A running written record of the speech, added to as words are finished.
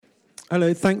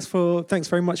Hello, thanks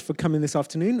very much for coming this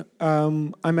afternoon.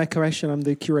 I'm Eko Esh, and I'm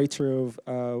the curator of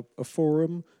a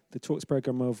forum, the talks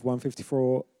program of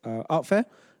 154 Art Fair.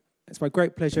 It's my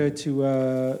great pleasure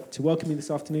to welcome you this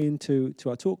afternoon to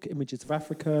our talk, Images of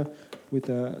Africa, with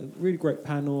a really great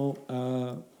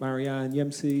panel, Marianne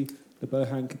Yemsi,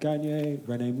 Lebohang Kaganye,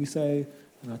 René Mousse,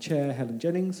 and our chair, Helen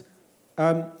Jennings.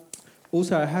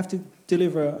 Also, I have to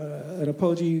deliver an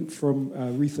apology from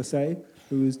Retha Say,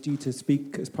 who is due to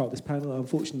speak as part of this panel,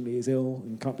 unfortunately is ill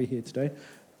and can't be here today.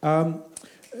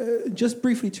 Just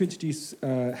briefly to introduce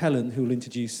Helen, who will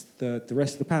introduce the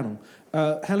rest of the panel.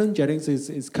 Helen Jennings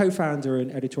is co-founder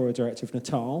and editorial director of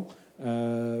Natal,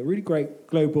 a really great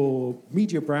global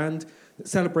media brand that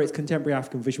celebrates contemporary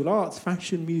African visual arts,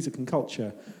 fashion, music, and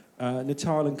culture.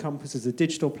 Natal encompasses a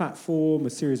digital platform, a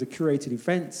series of curated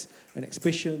events and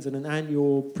exhibitions, and an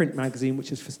annual print magazine,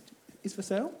 which is for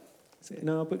sale? Is it in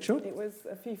our bookshop? It was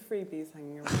a few freebies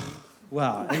hanging around.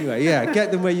 Well, anyway, yeah,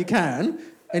 get them where you can.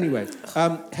 Anyway,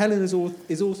 Helen is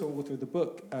also author of the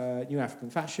book New African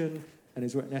Fashion, and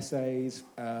has written essays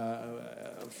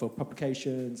for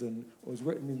publications, and has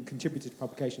written and contributed to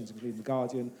publications including The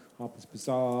Guardian, Harper's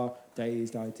Bazaar,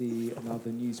 Dazed, ID, and other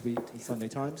Newsweek and Sunday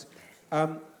Times.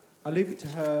 I'll leave it to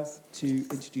her to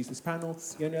introduce this panel.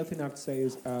 The only other thing I have to say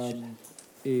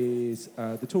is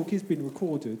the talk is being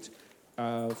recorded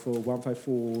for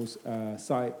 154's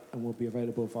site and will be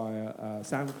available via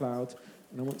SoundCloud.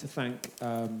 And I want to thank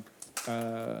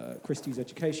Christie's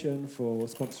Education for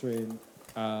sponsoring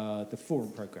the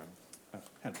forum programme.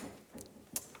 Helen.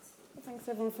 Well, thanks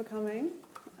everyone for coming.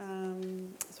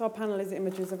 So our panel is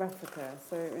Images of Africa.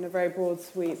 So in a very broad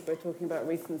sweep, we're talking about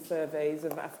recent surveys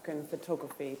of African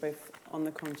photography, both on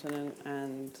the continent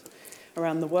and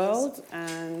around the world,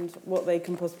 and what they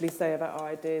can possibly say about our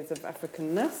ideas of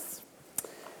Africanness.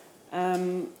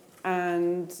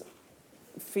 And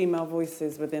female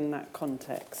voices within that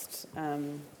context.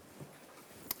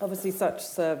 Obviously, such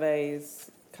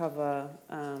surveys cover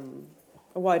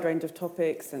a wide range of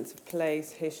topics: sense of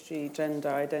place, history, gender,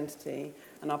 identity.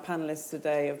 And our panelists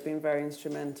today have been very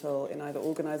instrumental in either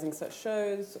organising such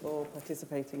shows or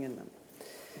participating in them.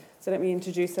 So let me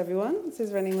introduce everyone. This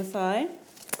is René Mousse.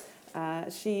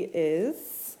 She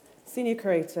is Senior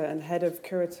Curator and Head of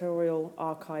Curatorial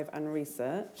Archive and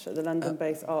Research at the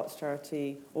London-based arts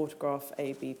charity Autograph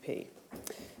ABP.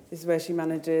 This is where she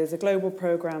manages a global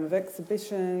programme of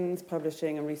exhibitions,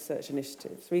 publishing and research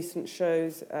initiatives. Recent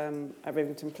shows at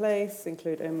Rivington Place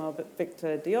include Omar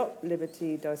Victor Diop,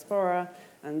 Liberty Diaspora,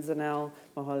 and Zanel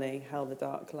Moholy, Hell the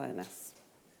Dark Lioness.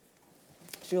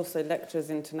 She also lectures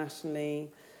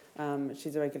internationally.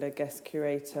 She's a regular guest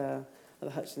curator at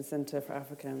the Hutchins Center for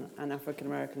African and African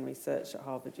American Research at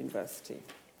Harvard University.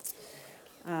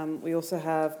 We also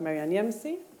have Marianne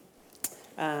Yemsi,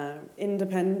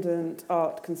 independent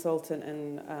art consultant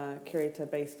and curator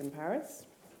based in Paris.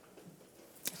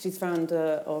 She's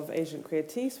founder of Agent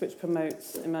Creatrice, which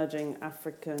promotes emerging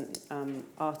African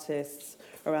artists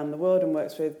around the world and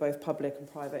works with both public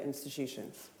and private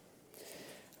institutions.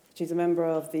 She's a member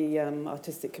of the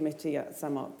artistic committee at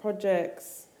Some Art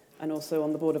Projects, and also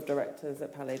on the board of directors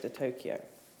at Palais de Tokyo.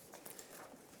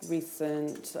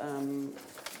 Recent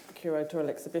curatorial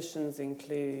exhibitions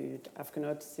include African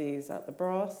Odysseys at the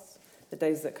Brass, The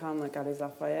Days That Come at Galeries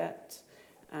Lafayette,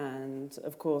 and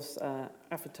of course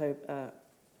Afrotopia,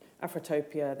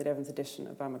 the 11th edition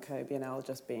of Bamako Biennale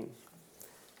just been.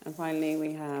 And finally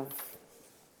we have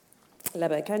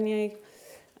Lebohang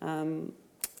Kaganye,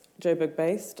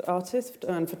 Joburg-based artist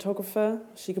and photographer.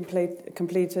 She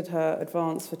completed her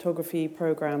advanced photography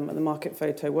program at the Market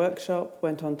Photo Workshop,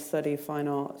 went on to study fine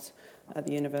art at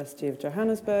the University of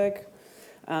Johannesburg.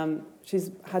 She's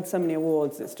had so many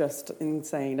awards, it's just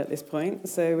insane at this point.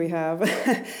 So we have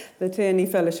the Tierney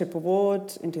Fellowship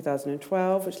Award in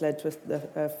 2012, which led to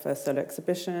her first solo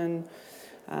exhibition.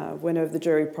 Winner of the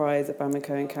Jury Prize at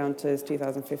Bamako Encounters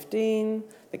 2015,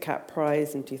 the CAP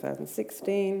Prize in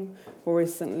 2016. More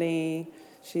recently,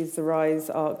 she's the Rise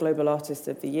Art Global Artist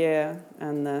of the Year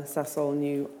and the Sasol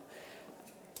New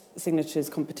Signatures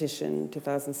Competition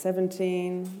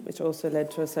 2017, which also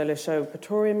led to a solo show at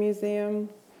Pretoria Museum.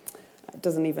 It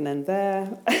doesn't even end there.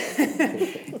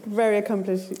 Very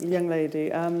accomplished young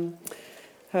lady.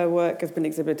 Her work has been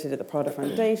exhibited at the Prada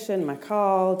Foundation,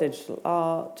 Macau, Digital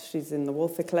Art. She's in the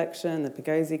Walther Collection, the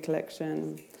Pigosi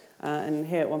Collection. And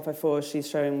here at 154, she's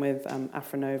showing with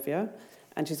Afronovia.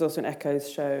 And she's also in Echo's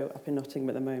show up in Nottingham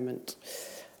at the moment,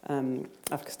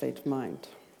 Africa State of Mind.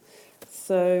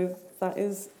 So that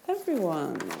is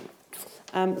everyone.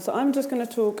 So I'm just going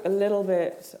to talk a little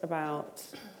bit about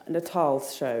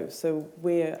Natal's show. So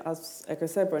we're, as Echo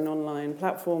said, we're an online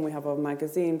platform. We have our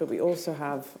magazine, but we also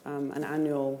have an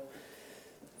annual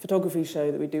photography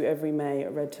show that we do every May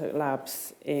at Red Tote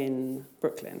Labs in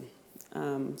Brooklyn.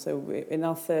 So we're in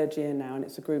our third year now, and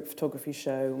it's a group photography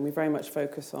show, and we very much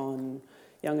focus on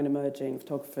young and emerging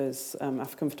photographers,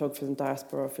 African photographers and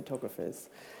diaspora photographers.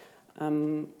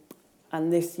 And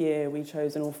this year we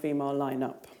chose an all-female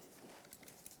lineup.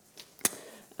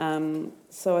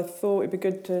 So I thought it'd be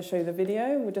good to show the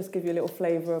video. We'll just give you a little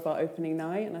flavour of our opening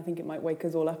night, and I think it might wake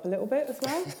us all up a little bit as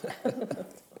well.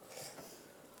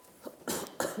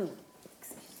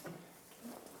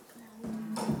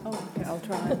 Oh, okay, I'll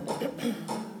try.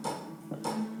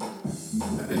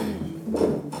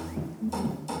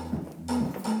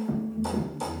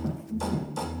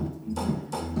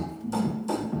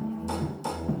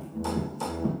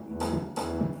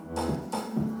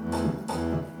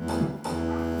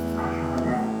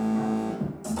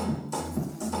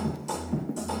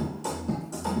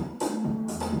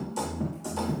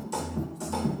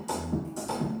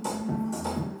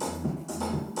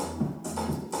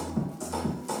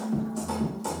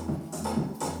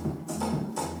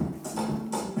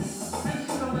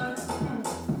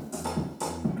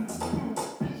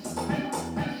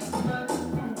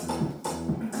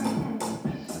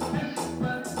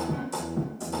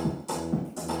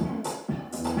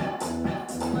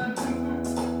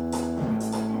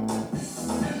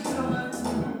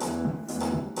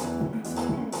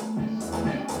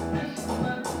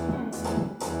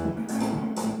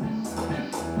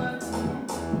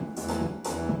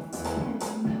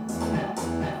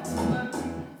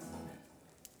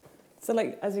 So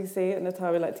like, as you see at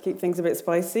Natal, we like to keep things a bit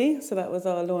spicy. So that was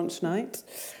our launch night.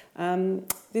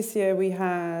 This year we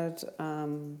had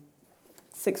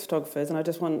 6 photographers, and I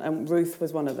just want, and Ruth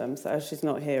was one of them. So as she's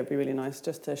not here, it'd be really nice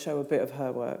just to show a bit of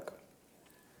her work.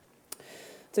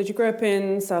 So she grew up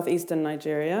in southeastern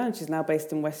Nigeria, and she's now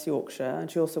based in West Yorkshire,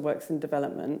 and she also works in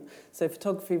development. So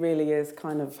photography really is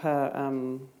kind of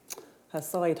her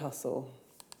side hustle.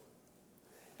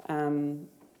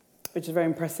 Which is a very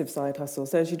impressive side hustle.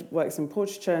 So she works in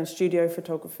portraiture and studio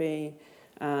photography,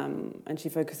 and she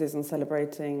focuses on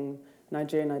celebrating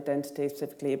Nigerian identity,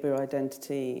 specifically Igbo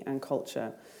identity and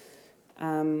culture.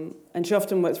 And she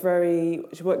often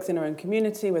she works in her own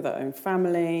community with her own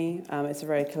family. It's a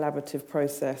very collaborative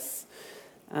process.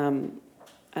 And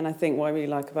I think what I really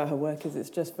like about her work is it's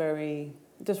just very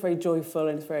joyful,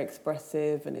 and it's very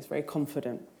expressive, and it's very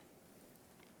confident.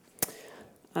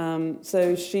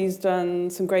 So she's done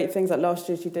some great things. Like last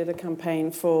year, she did a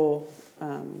campaign for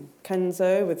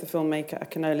Kenzo with the filmmaker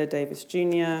Akinola Davis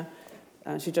Jr.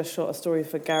 She just shot a story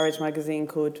for Garage magazine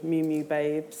called Mew Mew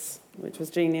Babes, which was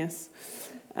genius.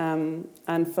 And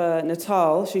for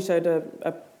Natal, she showed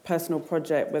a personal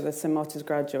project with a St. Martin's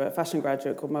graduate, fashion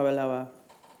graduate called Moa Loa.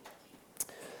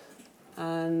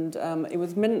 And it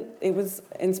was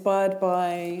inspired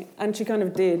by, and she kind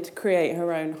of did create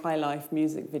her own high life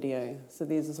music video. So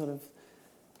these are sort of,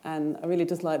 and I really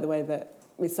just like the way that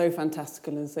it's so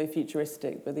fantastical and so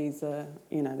futuristic, but these are,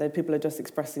 people are just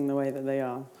expressing the way that they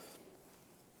are.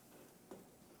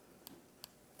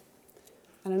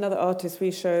 And another artist we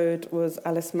showed was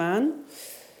Alice Mann.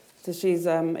 So she's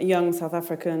a young South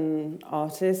African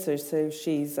artist, so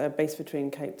she's based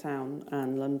between Cape Town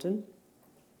and London.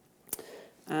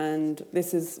 And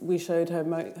we showed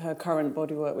her current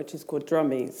bodywork, which is called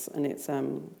Drummies, and it's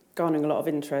garnering a lot of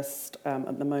interest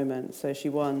at the moment. So she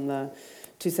won the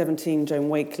 2017 Joan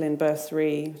Wakelin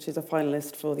bursary. She's a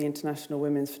finalist for the International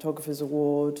Women's Photographers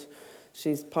Award.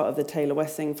 She's part of the Taylor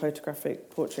Wessing Photographic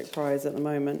Portrait Prize at the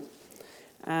moment.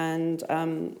 And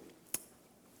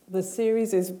the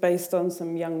series is based on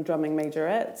some young drumming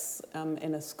majorettes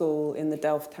in a school in the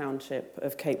Delft township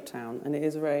of Cape Town, and it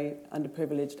is a very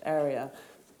underprivileged area.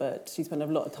 But she spent a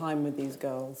lot of time with these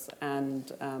girls,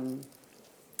 and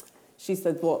she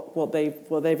said what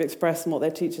they've expressed and what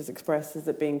their teachers expressed is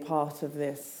that being part of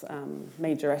this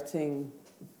majoretting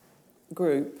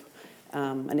group,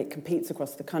 and it competes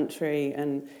across the country,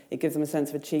 and it gives them a sense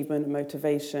of achievement and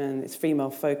motivation. It's female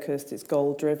focused, it's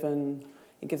goal driven.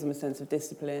 It gives them a sense of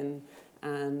discipline,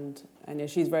 and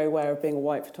she's very aware of being a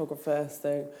white photographer,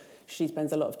 so she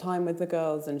spends a lot of time with the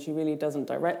girls, and she really doesn't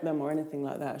direct them or anything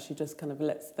like that. She just kind of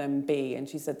lets them be, and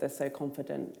she said they're so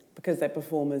confident, because they're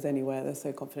performers anywhere, they're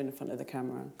so confident in front of the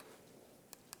camera.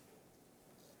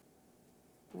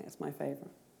 That's my favourite.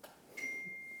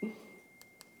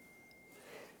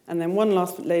 And then one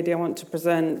last lady I want to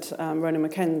present, Rona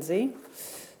Mackenzie.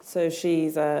 So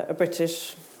she's a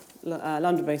British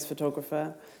London-based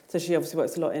photographer. So she obviously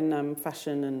works a lot in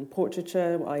fashion and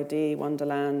portraiture, ID,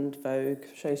 Wonderland, Vogue,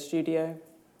 Show Studio.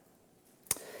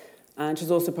 And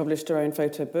she's also published her own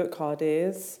photo book, Hard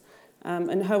Ears.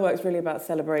 And her work's really about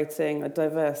celebrating a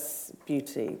diverse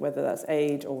beauty, whether that's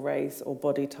age or race or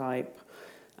body type.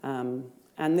 And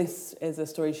this is a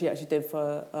story she actually did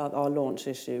for our launch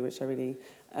issue, which I really...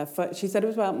 she said it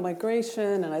was about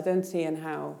migration and identity and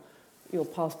how your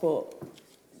passport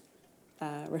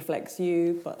reflects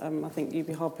you, but I think you'd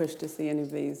be hard-pushed to see any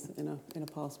of these in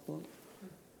a passport.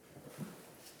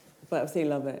 But I absolutely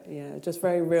love it, yeah. Just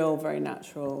very real, very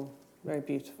natural, very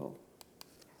beautiful.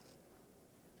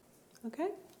 Okay,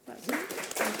 that's it.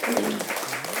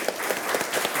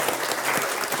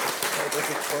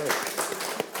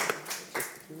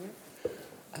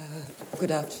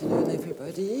 Good afternoon,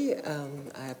 everybody.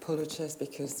 I apologize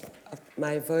because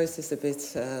my voice is a bit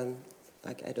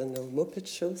like, I don't know, Muppet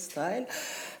Show style.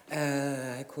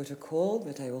 I caught a cold,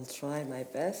 but I will try my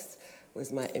best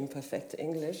with my imperfect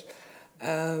English.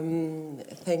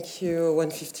 Thank you,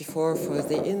 154, for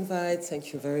the invite.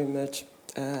 Thank you very much,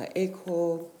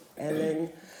 ECHO,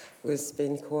 Ellen, who's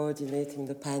been coordinating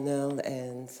the panel,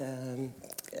 and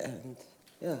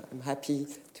yeah, I'm happy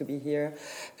to be here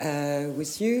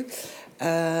with you.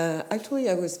 Actually,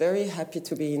 I was very happy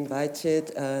to be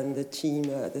invited on the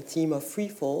theme of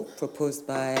freefall proposed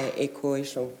by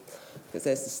ECHO, because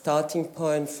there's a starting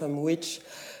point from which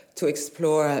to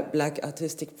explore Black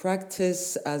artistic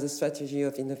practice as a strategy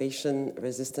of innovation,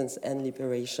 resistance, and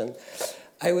liberation.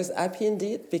 I was happy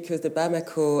indeed because the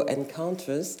Bamako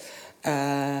encounters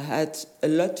had a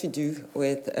lot to do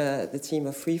with the theme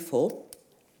of freefall.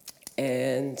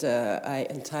 And I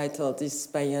entitled this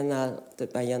biennial, the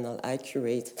biennial I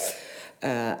curate,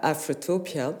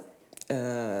 Afrotopia.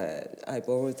 I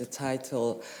borrowed the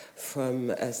title from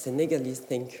a Senegalese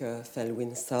thinker,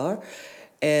 Felwine Sarr.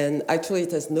 And actually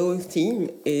it has no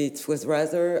theme, it was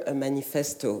rather a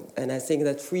manifesto. And I think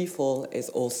that freefall is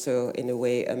also, in a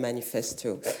way, a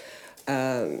manifesto.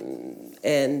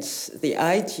 And the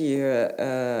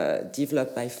idea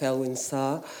developed by Felwine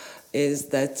Sarr is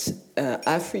that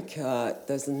Africa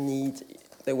doesn't need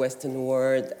the Western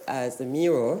world as a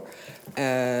mirror.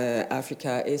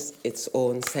 Africa is its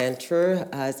own center,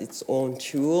 has its own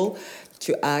tool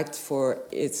to act for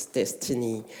its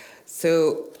destiny.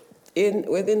 So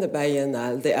within the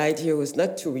biennial, the idea was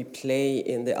not to replay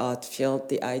in the art field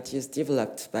the ideas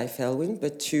developed by Felwine,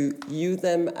 but to use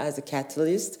them as a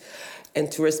catalyst and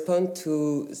to respond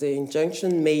to the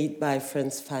injunction made by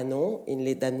Frantz Fanon in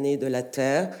Les Damnés de la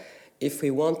Terre. If we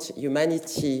want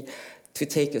humanity to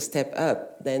take a step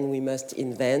up, then we must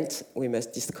invent, we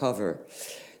must discover.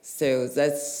 So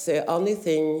that's the only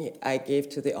thing I gave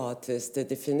to the artist, the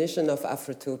definition of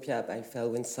Afrotopia by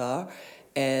Felwine Sarr,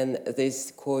 and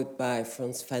this quote by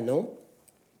Frantz Fanon.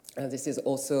 This is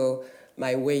also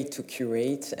my way to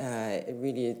curate. I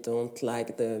really don't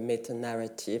like the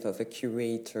meta-narrative of a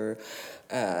curator.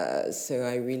 So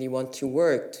I really want to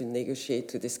work, to negotiate,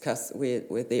 to discuss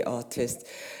with the artist.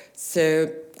 So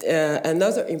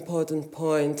another important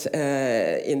point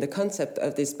in the concept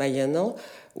of this biennial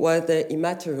was the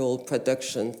immaterial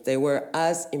productions. They were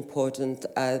as important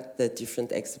as the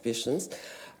different exhibitions.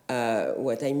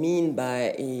 What I mean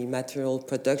by immaterial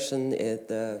production is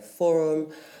the forum,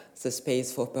 the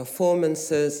space for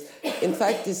performances. In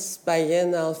fact, this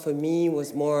biennial for me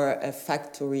was more a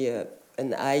factory,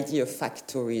 an idea of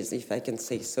factories, if I can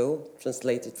say so,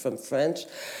 translated from French,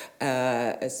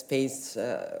 a space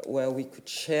where we could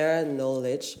share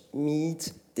knowledge,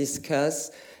 meet,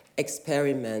 discuss,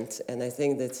 experiment. And I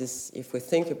think that is, if we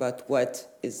think about what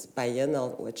is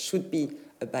biennial, what should be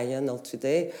a biennial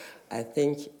today, I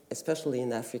think, especially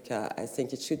in Africa, I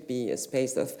think it should be a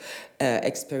space of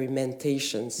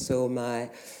experimentation. So my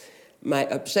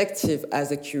objective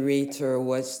as a curator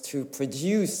was to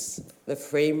produce the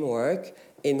framework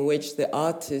in which the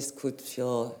artist could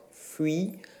feel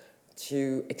free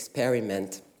to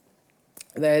experiment.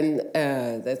 Then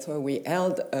that's why we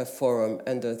held a forum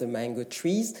under the mango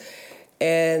trees.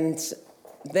 And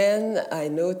then I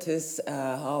noticed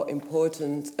how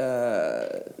important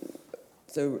the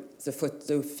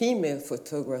female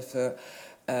photographer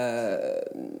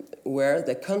where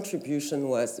the contribution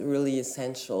was really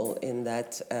essential in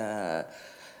that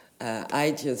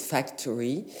ideas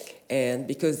factory, and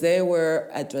because they were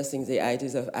addressing the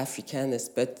ideas of Africanness.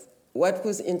 But what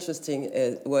was interesting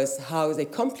was how they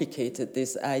complicated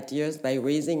these ideas by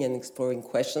raising and exploring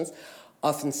questions,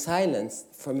 often silenced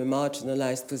from a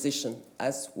marginalized position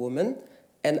as women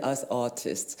and as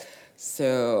artists.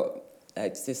 So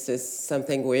this is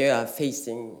something we are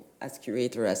facing as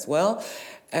curator as well.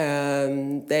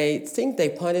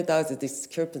 They pointed out the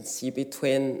discrepancy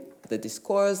between the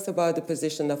discourse about the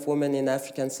position of women in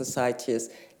African societies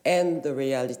and the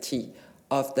reality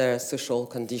of their social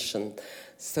condition.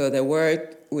 So their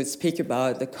work would speak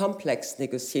about the complex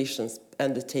negotiations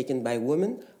undertaken by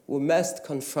women who must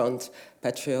confront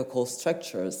patriarchal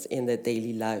structures in their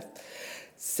daily life.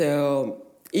 So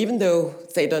even though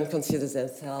they don't consider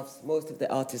themselves, most of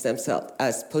the artists themselves,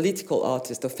 as political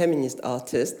artists or feminist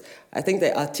artists, I think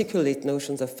they articulate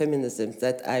notions of feminism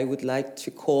that I would like to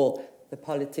call the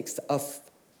politics of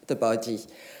the body.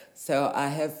 So I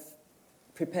have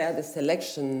prepared a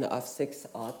selection of 6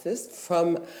 artists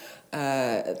from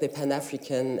the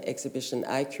Pan-African exhibition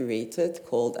I curated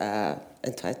called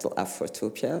entitled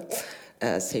Afrotopia,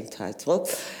 same title.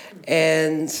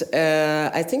 And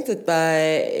I think that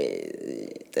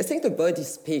the body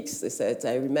speaks.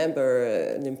 I remember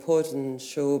an important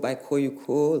show by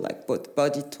Koyuko, like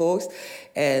Body Talks,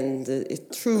 and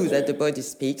it's true that the body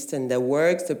speaks, and their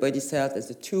works, the body serves as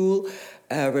a tool,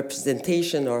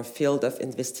 representation or field of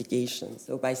investigation.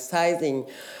 So by sizing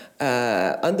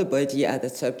on the body as a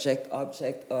subject,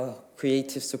 object, or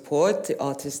creative support, the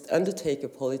artists undertake a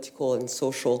political and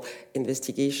social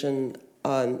investigation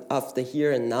of the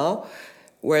here and now,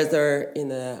 whether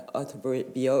in an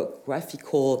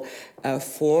autobiographical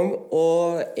form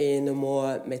or in a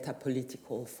more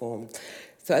metapolitical form.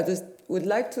 So I just would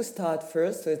like to start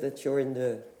first so that you're in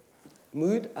the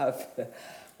mood of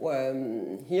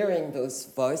hearing those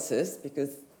voices,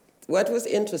 because what was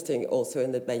interesting also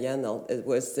in the Biennale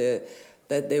was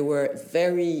that they were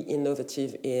very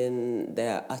innovative in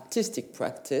their artistic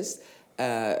practice,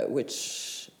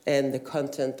 and the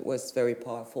content was very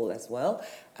powerful as well.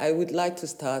 I would like to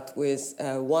start with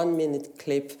a 1-minute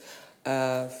clip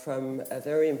from a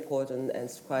very important and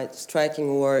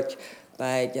striking work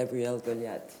by Gabrielle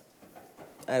Goliath.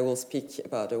 I will speak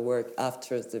about her work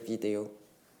after the video.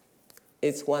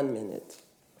 It's 1 minute.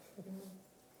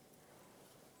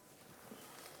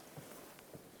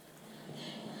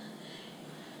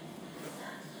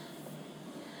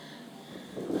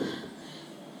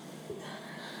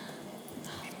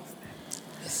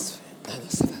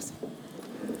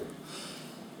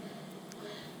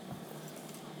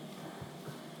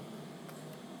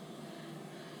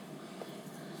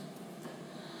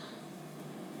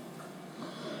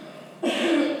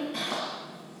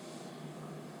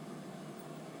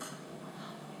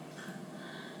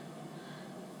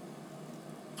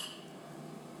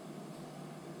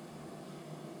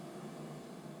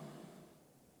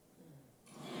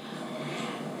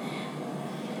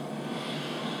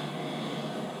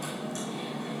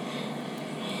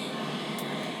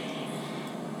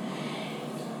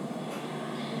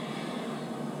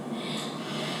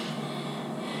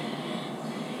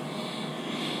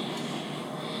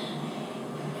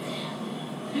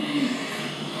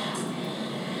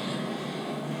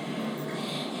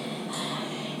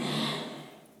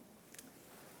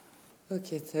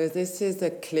 Okay, so this is a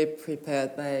clip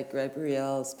prepared by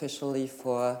Gabrielle especially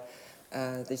for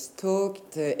this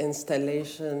talk. The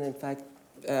installation, in fact,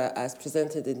 as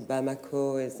presented in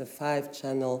Bamako, is a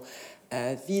 5-channel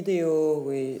video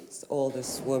with all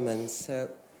these women. So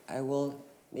I will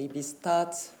maybe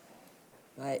start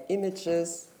my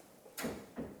images.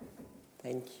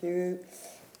 Thank you.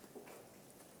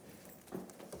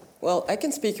 Well, I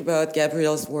can speak about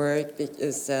Gabrielle's work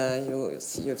because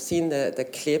you've seen the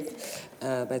clip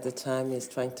by the time he's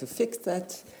trying to fix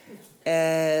that.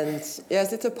 And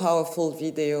yes, it's a powerful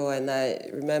video, and I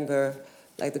remember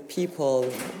like the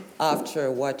people after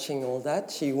watching all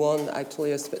that. She won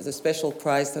actually the special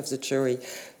prize of the jury.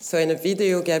 So in a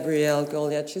video, Gabrielle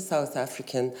Goliath, she's South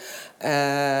African,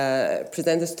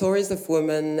 presents the stories of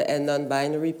women and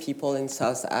non-binary people in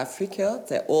South Africa.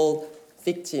 They're all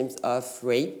victims of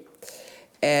rape.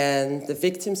 And the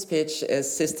victim speech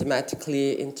is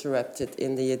systematically interrupted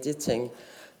in the editing.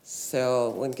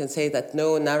 So one can say that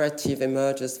no narrative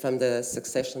emerges from the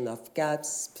succession of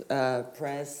gaps,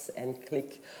 press, and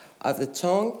click of the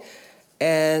tongue.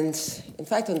 And in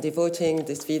fact, on devoting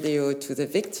this video to the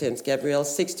victims, Gabrielle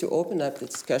seeks to open up the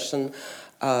discussion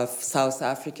of South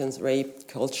Africans' rape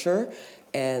culture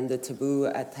and the taboo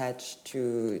attached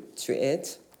to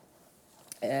it.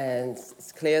 And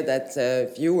it's clear that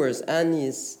viewers'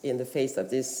 unease in the face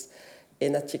of this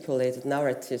inarticulated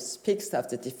narrative speaks of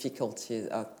the difficulty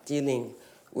of dealing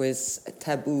with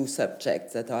taboo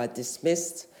subjects that are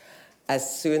dismissed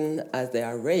as soon as they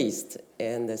are raised.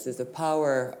 And this is the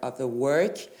power of the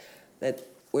work that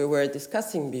we were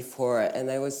discussing before.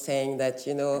 And I was saying that,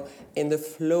 in the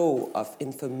flow of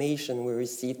information we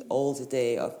received all the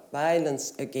day of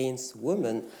violence against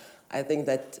women, I think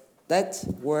that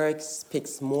work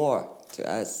speaks more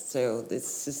to us. So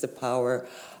this is the power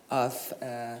of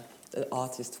the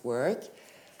artist's work.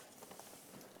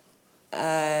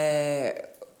 I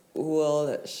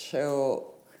will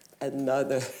show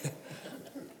another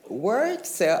work.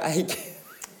 So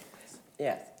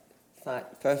yeah, fine,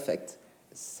 perfect.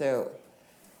 So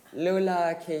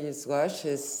Lola Keyes-Roche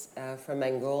is from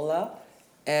Angola.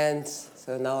 And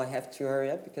so now I have to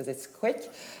hurry up because it's quick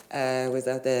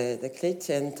without the click.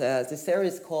 And the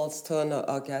series called Stone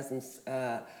Orgasms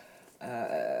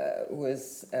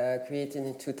was created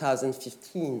in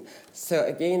 2015. So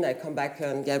again, I come back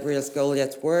on Gabriel's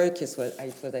Goliath's work. It was,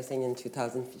 I think, in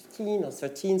 2015 or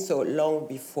 13, so long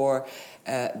before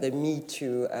the Me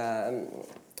Too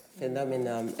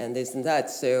phenomenon and this and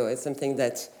that. So it's something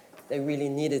that they really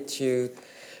needed to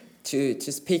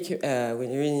speak. We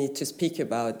really need to speak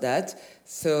about that.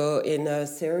 So in her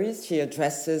series, she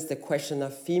addresses the question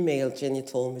of female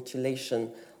genital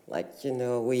mutilation. Like,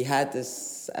 we had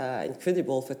this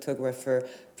incredible photographer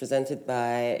presented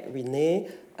by Renee,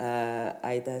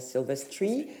 Ida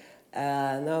Silvestri.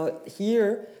 Now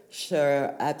here,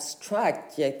 her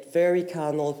abstract yet very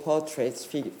carnal portraits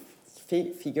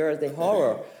figure the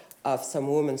horror of some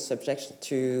women's subjection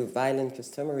to violent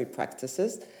customary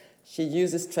practices. She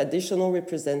uses traditional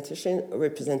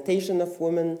representation of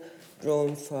women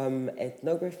drawn from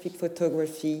ethnographic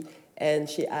photography, and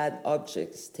she adds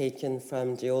objects taken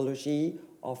from geology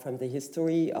or from the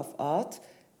history of art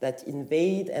that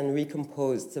invade and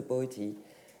recompose the body.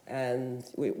 And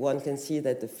one can see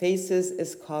that the faces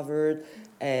is covered,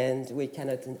 and we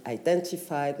cannot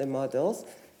identify the models.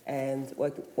 And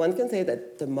one can say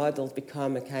that the models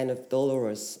become a kind of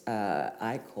dolorous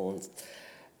icons.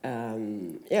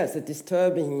 Yes, a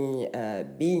disturbing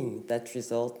being that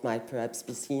result might perhaps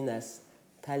be seen as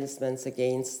talismans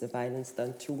against the violence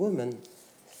done to women.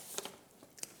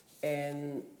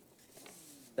 And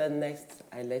then next,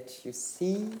 I let you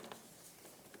see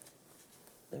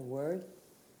the word.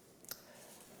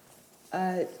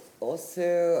 I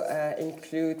also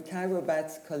include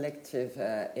Kairobat Collective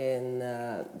in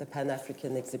the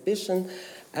Pan-African exhibition.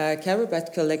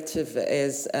 Kairobat Collective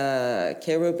is a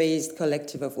Cairo-based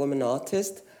collective of women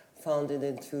artists founded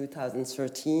in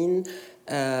 2013.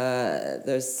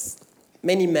 There's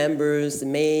many members: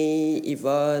 May,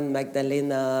 Yvonne,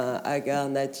 Magdalena, Agar,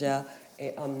 Nadia,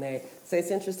 and Amne. So it's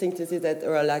interesting to see that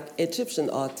there are like Egyptian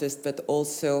artists, but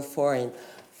also foreign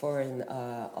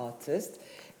artists.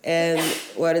 And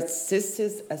this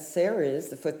is a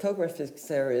series, a photographic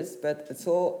series, but it's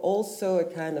also a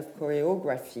kind of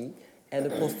choreography and a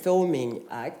performing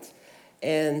act.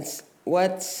 And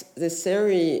what the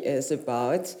series is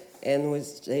about, and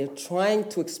they're trying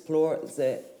to explore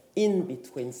the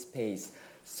in-between space.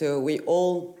 So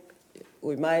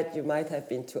you might have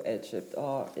been to Egypt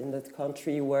or in that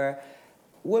country where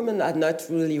women are not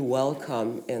really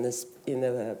welcome in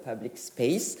a public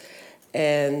space.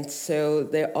 And so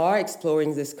they are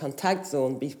exploring this contact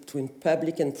zone between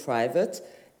public and private,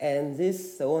 and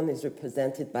this zone is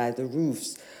represented by the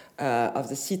roofs of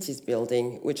the city's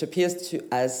building, which appears to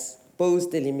as both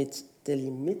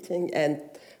delimiting and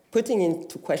putting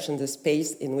into question the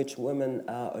space in which women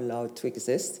are allowed to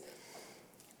exist.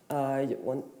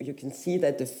 You can see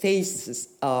that the faces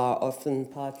are often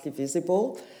partly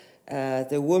visible.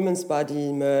 The woman's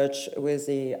body merge with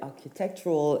the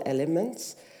architectural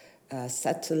elements,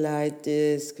 satellite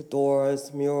disc,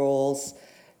 doors, murals.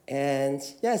 And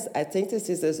yes, I think this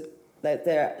is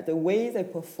the way they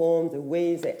perform, the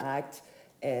way they act,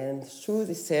 and through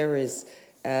the series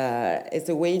is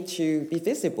a way to be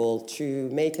visible, to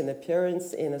make an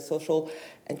appearance in a social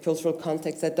and cultural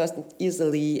context that doesn't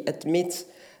easily admit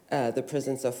the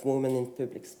presence of women in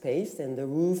public space. And the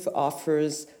roof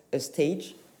offers a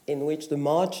stage in which the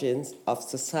margins of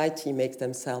society make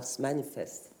themselves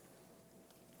manifest.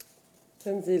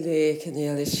 Themzile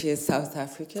Keneale, she is South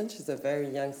African. She's a very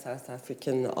young South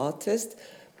African artist.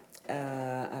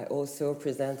 I also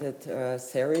presented a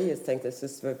series. I think this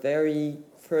is the very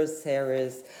first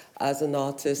series as an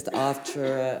artist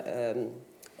after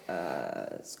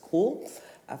school.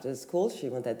 After school, she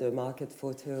went at the market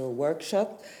photo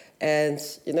workshop. And,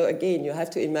 again, you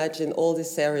have to imagine all these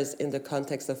series in the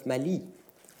context of Mali.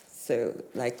 So,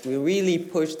 we really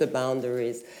pushed the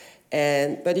boundaries.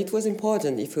 But it was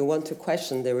important if we want to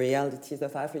question the realities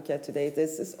of Africa today.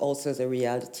 This is also the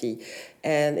reality.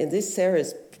 And in this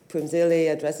series,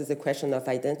 Phumzile addresses the question of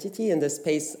identity in the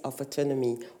space of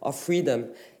autonomy, of freedom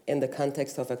in the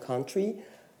context of a country,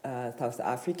 South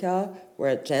Africa,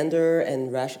 where gender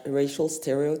and racial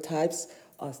stereotypes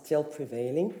are still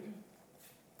prevailing.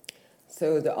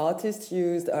 So the artist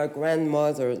used her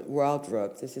grandmother's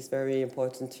wardrobe. This is very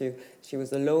important too. She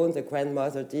was alone. The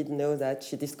grandmother didn't know that.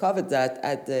 She discovered that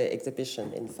at the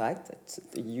exhibition, in fact,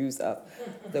 the use of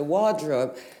the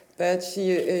wardrobe. But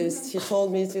she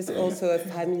told me it is also a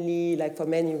family, like for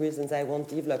many reasons I won't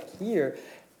develop here.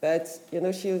 But,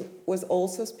 she was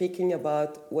also speaking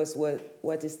about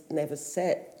what is never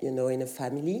said, in a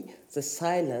family, the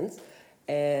silence.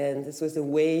 And this was a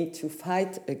way to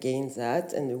fight against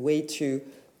that and a way to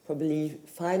probably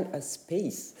find a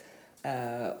space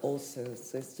also.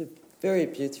 So it's a very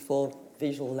beautiful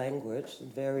visual language,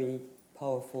 very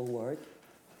powerful work.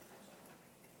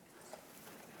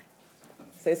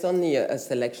 So it's only a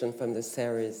selection from the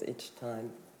series each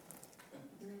time.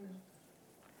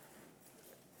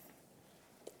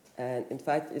 And in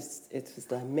fact, it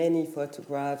was like many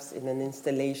photographs in an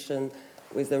installation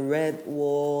with a red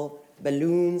wall,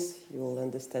 balloons. You will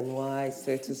understand why.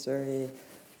 So it was very,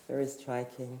 very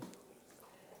striking.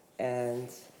 And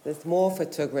there's more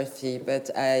photography, but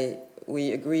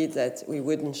we agreed that we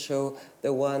wouldn't show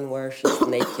the one where she's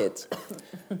naked.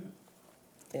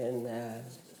 And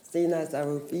Zina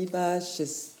Zarubiba,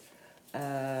 she's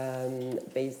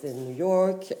based in New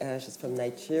York. She's from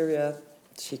Nigeria.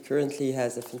 She currently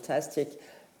has a fantastic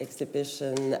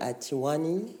exhibition at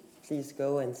Tiwani. Please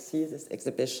go and see this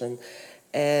exhibition.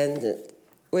 And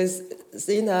with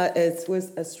Zina, it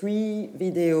was a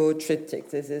 3-video triptych.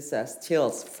 This is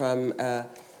stills from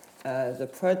the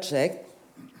project.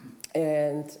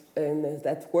 And in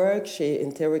that work, she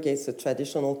interrogates the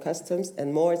traditional customs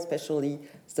and more especially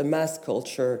the mask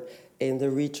culture in the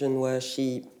region where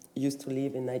she used to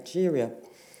live in Nigeria.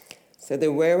 So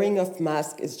the wearing of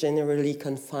masks is generally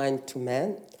confined to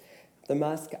men. The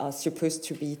masks are supposed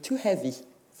to be too heavy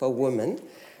for women,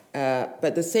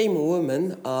 but the same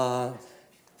women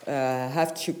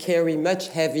have to carry much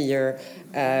heavier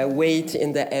weight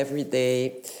in the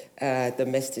everyday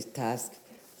domestic task.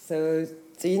 So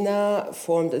Zina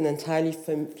formed an entirely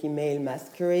female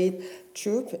masquerade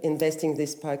troupe, investing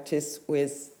this practice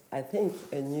with, I think,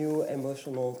 a new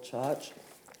emotional charge.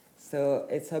 So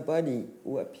it's her body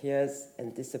who appears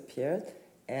and disappears,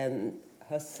 and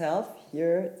herself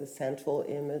here, the central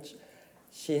image.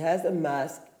 She has a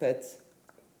mask, but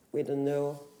we don't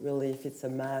know really if it's a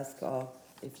mask or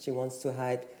if she wants to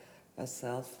hide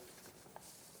herself.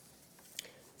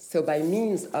 So by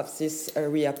means of this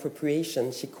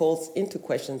reappropriation, she calls into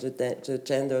question the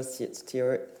gender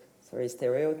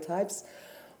stereotypes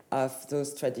of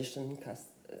those traditional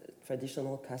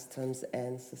customs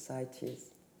and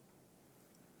societies.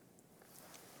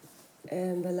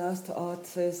 And the last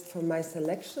artist from my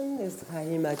selection is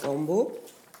Rahima Gambo.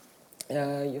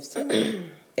 You've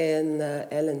seen in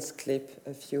Ellen's clip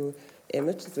a few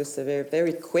images. It was very,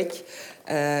 very quick.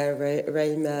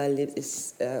 Rahima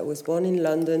was born in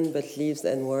London but lives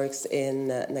and works in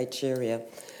Nigeria.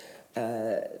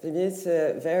 It's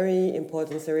a very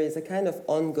important series, a kind of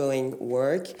ongoing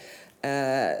work.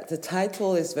 The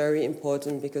title is very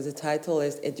important because the title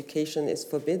is Education is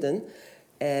Forbidden,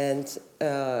 and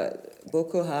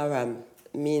Boko Haram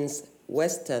means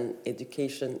Western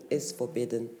education is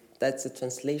forbidden. That's the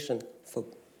translation for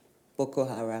Boko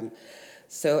Haram.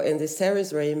 So in this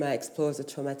series, Rahima explores the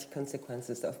traumatic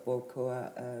consequences of Boko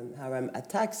Haram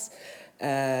attacks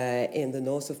in the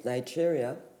north of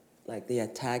Nigeria, like the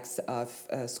attacks of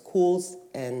schools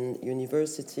and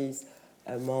universities,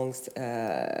 amongst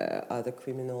other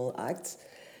criminal acts.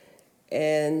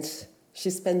 And she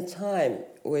spent time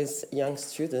with young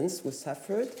students who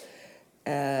suffered,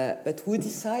 but who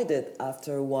decided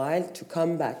after a while to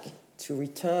come back, to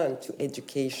return to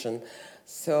education.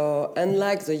 So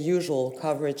unlike the usual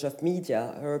coverage of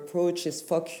media, her approach is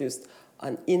focused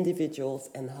on individuals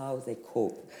and how they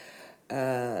cope.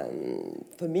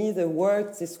 For me,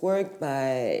 this work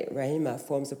by Rahima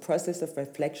forms a process of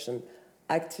reflection,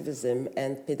 activism,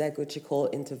 and pedagogical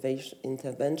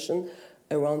intervention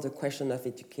around the question of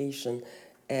education.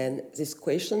 And this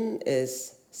question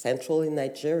is central in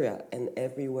Nigeria and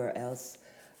everywhere else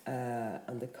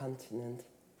on the continent.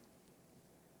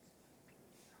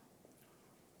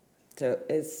 So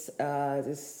it's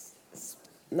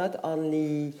not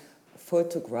only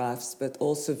photographs, but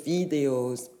also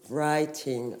videos,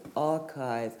 writing,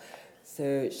 archive.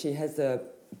 So she has a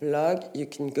blog. You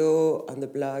can go on the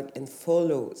blog and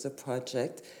follow the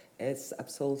project. It's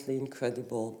absolutely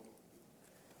incredible.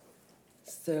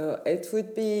 So it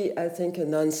would be, I think, a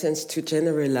nonsense to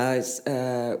generalize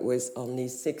with only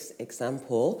 6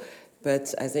 examples.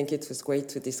 But I think it was great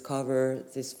to discover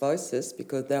these voices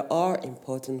because there are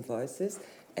important voices,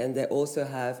 and they also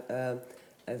have a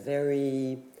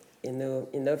very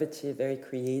innovative, very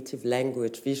creative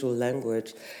language, visual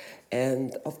language.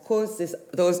 And of course,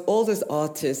 all those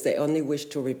artists, they only wish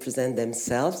to represent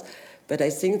themselves. But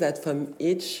I think that from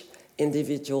each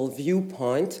individual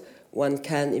viewpoint, one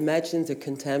can imagine the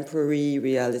contemporary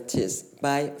realities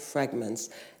by fragments.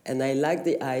 And I like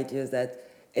the idea that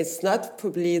it's not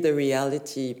probably the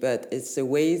reality, but it's the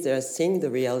way they're seeing the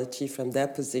reality from their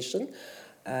position.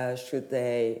 Should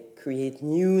they create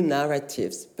new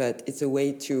narratives? But it's a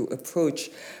way to approach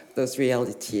those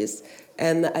realities.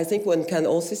 And I think one can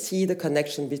also see the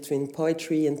connection between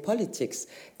poetry and politics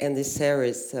in this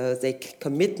series. So the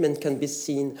commitment can be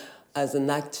seen as an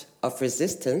act of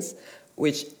resistance,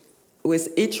 which with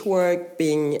each work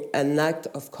being an act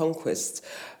of conquest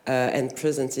and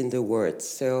presence in the words.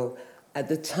 So at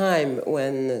the time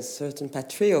when certain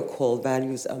patriarchal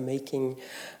values are making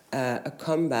a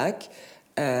comeback,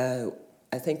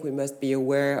 I think we must be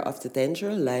aware of the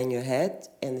danger lying ahead,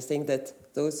 and I think that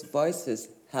those voices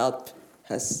help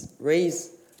us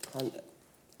raise,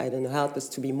 help us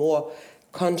to be more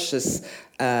conscious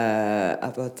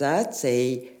about that.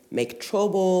 They make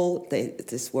trouble,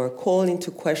 this were called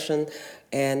into question,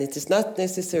 and it is not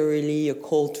necessarily a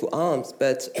call to arms,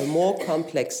 but a more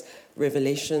complex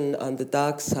revelation on the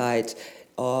dark side,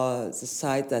 or the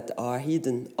side that are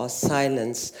hidden or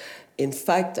silenced. In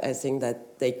fact, I think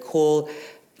that they call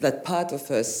that part of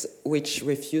us which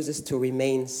refuses to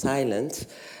remain silent,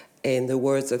 in the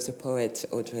words of the poet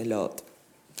Audre Lorde.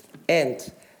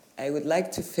 And I would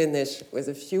like to finish with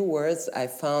a few words I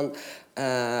found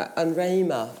on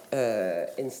Rahima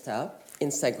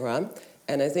Instagram.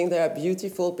 And I think they are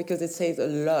beautiful because it says a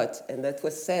lot. And that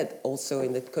was said also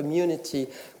in the community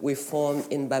we formed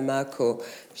in Bamako.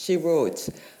 She wrote,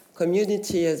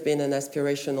 "Community has been an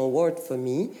aspirational word for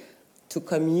me, to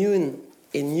commune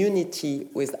in unity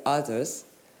with others,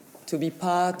 to be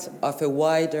part of a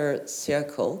wider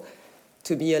circle,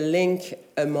 to be a link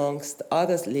amongst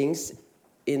other links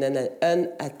in an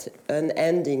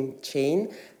unending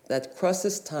chain that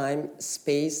crosses time,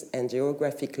 space, and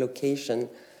geographic location,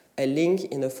 a link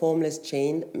in a formless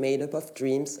chain made up of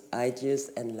dreams,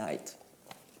 ideas, and light."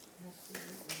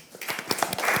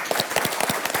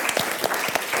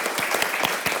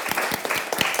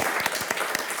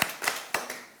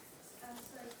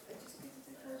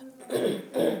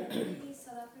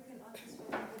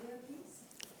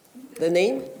 The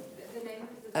name?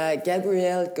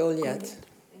 Gabrielle Goliath.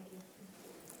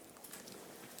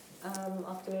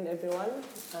 Afternoon, everyone.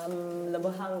 I'm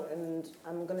Lebohang, and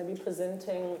I'm going to be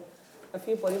presenting a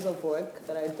few bodies of work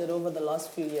that I did over the last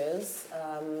few years.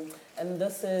 And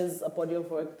this is a body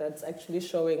of work that's actually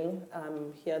showing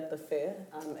here at the fair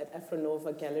at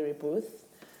Afronova Gallery booth.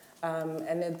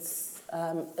 And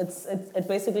it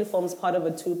basically forms part of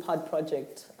a two-part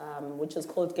project, which is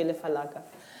called Kele Falaka.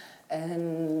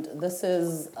 And this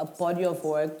is a body of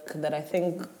work that I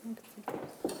think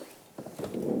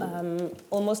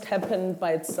almost happened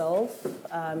by itself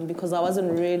because I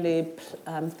wasn't really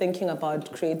thinking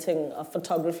about creating a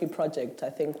photography project, I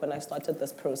think, when I started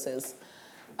this process.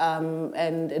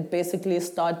 And it basically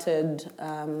started,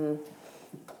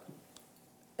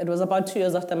 it was about 2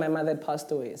 years after my mother had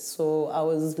passed away. So I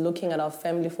was looking at our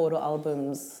family photo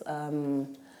albums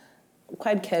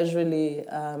quite casually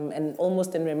and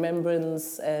almost in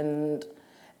remembrance, and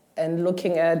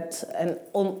looking at, and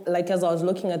like as I was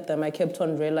looking at them, I kept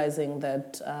on realizing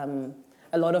that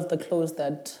a lot of the clothes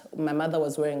that my mother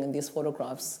was wearing in these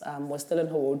photographs were still in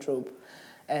her wardrobe.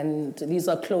 And these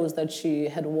are clothes that she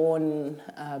had worn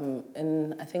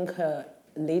in, I think, her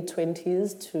late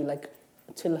 20s to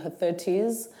till her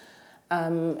 30s.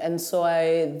 And so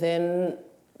I then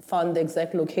found the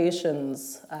exact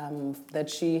locations that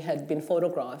she had been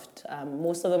photographed.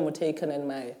 Most of them were taken in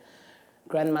my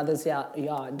grandmother's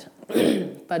yard.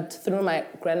 But through my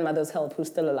grandmother's help, who's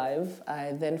still alive,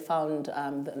 I then found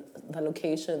the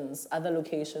locations, other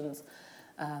locations,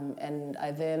 and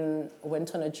I then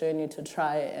went on a journey to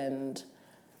try and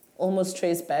almost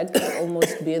trace back,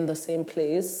 almost be in the same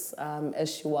place as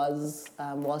she was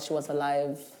while she was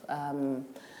alive.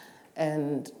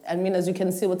 And I mean, as you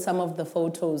can see with some of the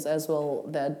photos as well,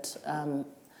 that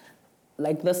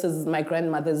like this is my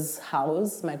grandmother's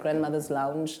house, my grandmother's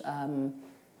lounge. I'm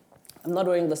not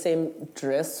wearing the same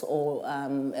dress or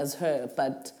as her,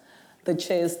 but the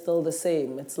chair is still the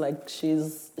same. It's like she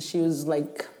was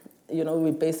like, you know,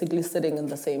 we're basically sitting in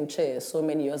the same chair, so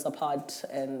many years apart,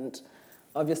 and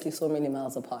obviously so many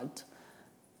miles apart.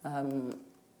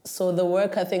 So the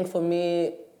work, I think, for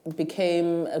me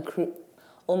became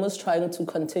almost trying to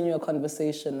continue a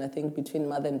conversation, I think, between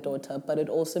mother and daughter, but it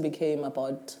also became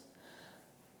about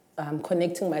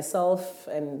connecting myself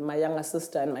and my younger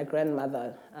sister and my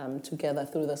grandmother together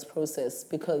through this process,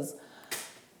 because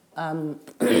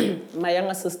my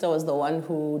younger sister was the one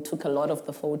who took a lot of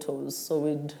the photos. So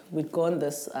we'd go on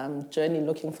this journey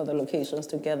looking for the locations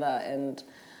together, and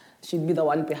she'd be the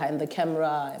one behind the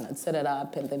camera, and I'd set it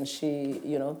up, and then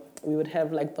we would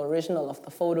have like the original of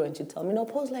the photo, and she'd tell me, no,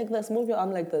 pose like this, move your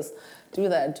arm like this, do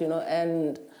that,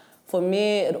 and for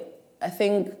me, I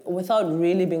think without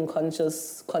really being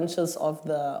conscious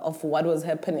of what was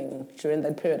happening during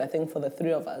that period, I think for the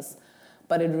three of us,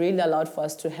 but it really allowed for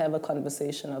us to have a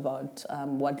conversation about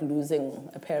what losing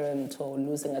a parent or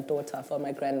losing a daughter for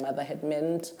my grandmother had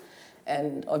meant,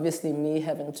 and obviously me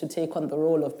having to take on the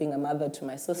role of being a mother to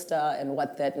my sister and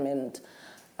what that meant.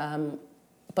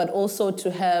 But also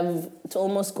to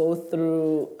almost go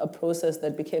through a process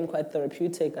that became quite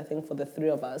therapeutic, I think, for the three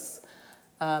of us.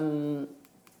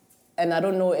 And I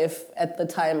don't know if at the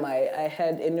time I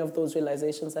had any of those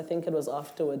realizations. I think it was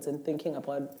afterwards in thinking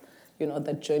about,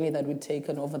 the journey that we'd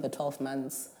taken over the 12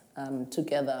 months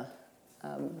together.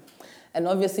 And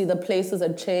obviously the places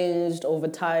had changed over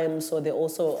time, so there are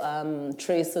also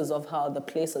traces of how the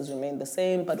places remain the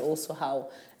same, but also how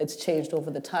it's changed over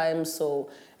the time. So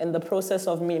in the process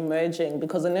of me merging,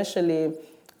 because initially,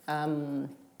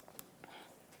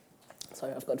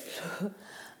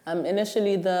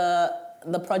 initially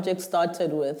the project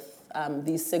started with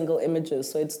these single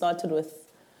images. So it started with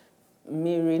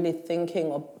me really thinking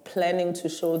or planning to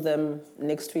show them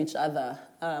next to each other.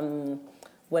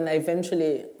 When I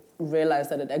eventually realized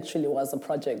that it actually was a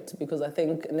project, because I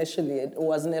think initially it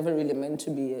was never really meant to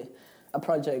be a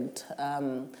project.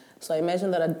 So I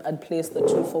imagined that I'd place the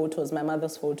two photos, my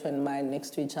mother's photo and mine,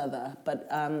 next to each other. But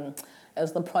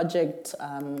as the project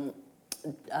kind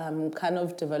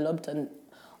of developed and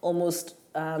almost,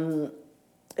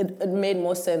 it made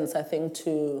more sense, I think,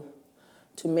 to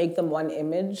make them one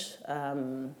image.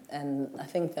 And I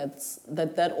think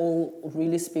that all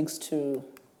really speaks to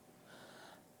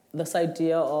this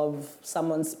idea of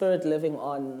someone's spirit living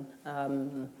on,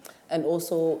 and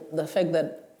also the fact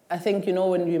that I think,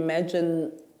 when you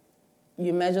imagine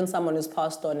someone who's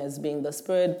passed on as being the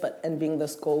spirit and being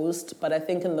this ghost, but I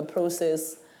think in the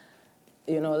process,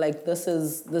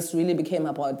 this really became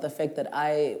about the fact that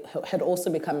I had also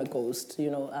become a ghost.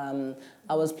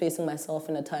 I was placing myself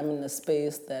in a time and a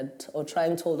space or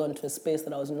trying to hold on to a space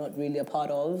that I was not really a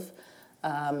part of.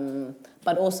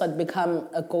 But also I'd become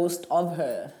a ghost of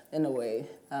her in a way,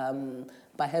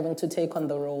 by having to take on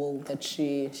the role that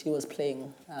she was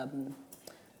playing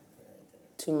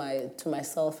to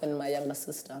myself and my younger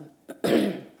sister.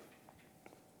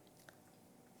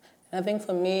 I think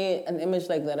for me, an image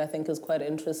like that I think is quite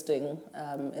interesting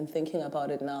in thinking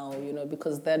about it now,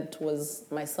 because that was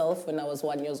myself when I was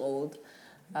 1 year old.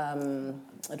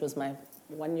 It was my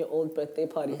 1-year-old birthday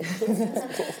party.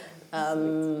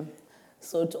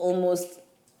 So to almost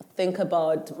think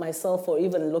about myself or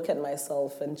even look at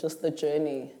myself and just the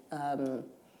journey that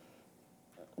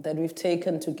we've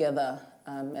taken together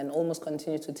and almost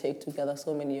continue to take together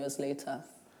so many years later.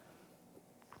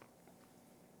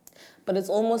 But it's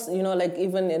almost,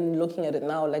 even in looking at it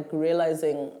now,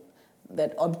 realizing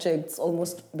that objects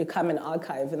almost become an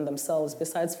archive in themselves,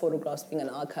 besides photographs being an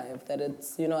archive, that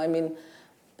it's,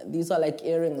 these are like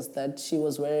earrings that she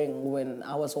was wearing when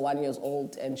I was 1 year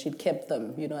old, and she'd kept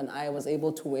them, and I was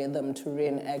able to wear them to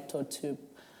reenact or to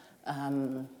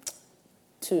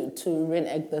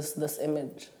reenact this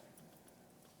image.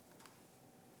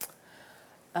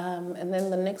 And then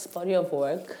the next body of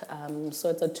work, so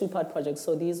it's a 2-part project,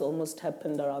 so these almost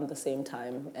happened around the same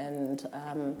time. And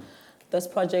this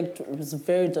project was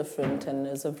very different and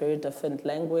is a very different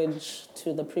language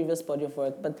to the previous body of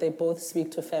work, but they both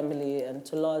speak to family and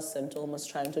to loss and to almost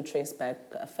trying to trace back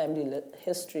a family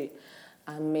history,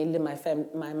 mainly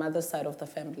my mother's side of the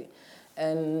family.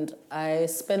 And I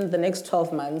spent the next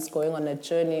 12 months going on a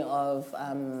journey of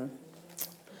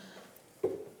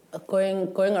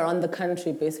going around the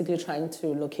country, basically trying to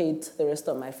locate the rest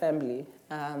of my family.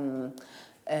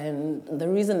 And the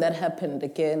reason that happened,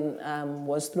 again,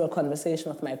 was through a conversation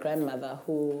with my grandmother,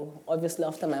 who, obviously,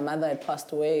 after my mother had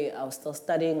passed away, I was still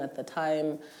studying at the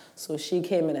time, so she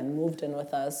came in and moved in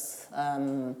with us,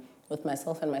 with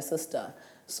myself and my sister.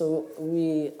 So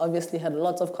we obviously had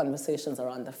lots of conversations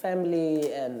around the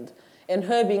family, and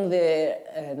her being there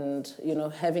and,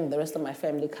 having the rest of my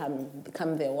family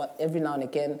come there every now and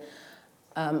again,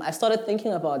 I started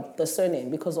thinking about the surname,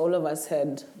 because all of us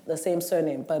had the same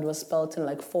surname, but it was spelled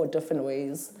in 4 different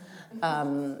ways.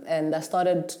 And I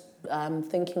started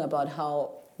thinking about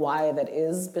why that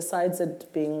is, besides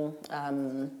it being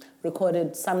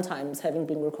recorded, sometimes having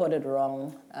been recorded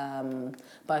wrong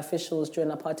by officials during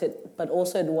apartheid, but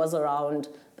also it was around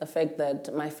the fact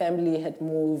that my family had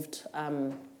moved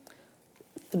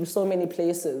through so many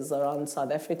places around South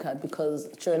Africa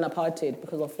during apartheid,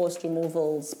 because of forced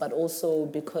removals, but also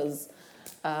because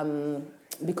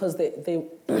because they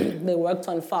they worked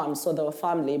on farms, so they were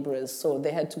farm laborers. So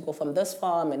they had to go from this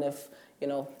farm, and if,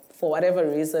 for whatever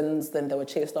reasons, then they were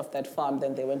chased off that farm,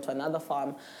 then they went to another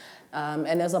farm.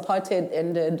 And as apartheid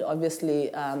ended, obviously,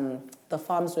 the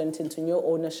farms went into new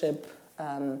ownership.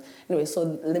 Anyway,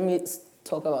 so let me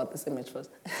talk about this image first.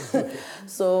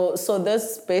 So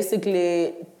this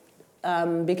basically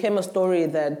became a story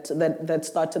that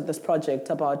started this project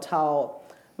about how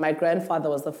my grandfather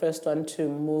was the first one to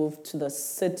move to the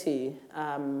city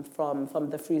from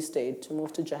the Free State, to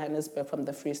move to Johannesburg from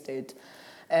the Free State.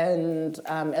 And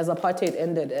as apartheid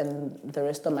ended, and the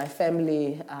rest of my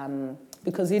family,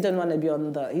 because he didn't want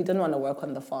to work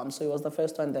on the farm, so he was the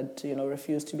first one that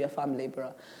refused to be a farm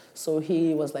laborer. So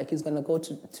he was like, he's going to go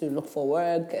to look for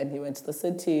work, and he went to the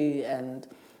city. And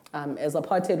as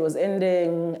apartheid was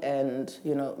ending, and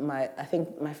I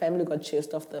think my family got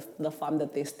chased off the farm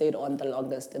that they stayed on the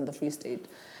longest in the Free State.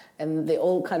 And they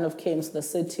all kind of came to the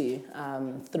city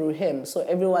through him. So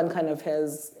everyone kind of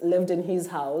has lived in his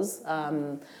house.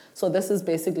 So this is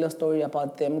basically a story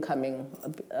about them coming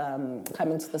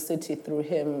to the city through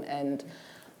him. And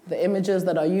the images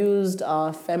that are used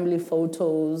are family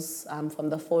photos from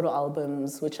the photo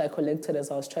albums, which I collected as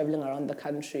I was traveling around the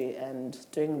country and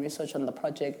doing research on the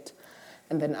project.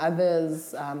 And then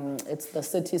others, it's the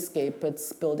cityscape,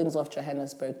 it's buildings of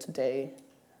Johannesburg today.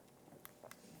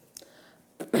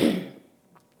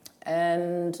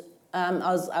 And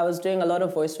I was doing a lot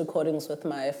of voice recordings with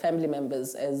my family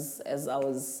members as I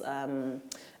was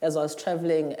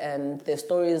traveling, and the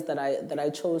stories that I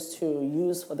chose to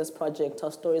use for this project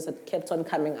are stories that kept on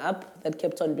coming up, that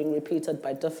kept on being repeated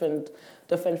by different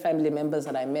family members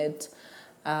that I met,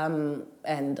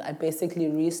 and I basically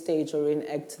restage or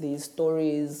reenact these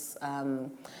stories,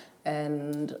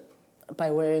 and by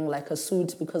wearing like a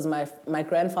suit, because my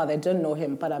grandfather, I didn't know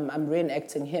him, but I'm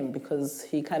reenacting him because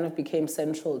he kind of became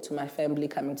central to my family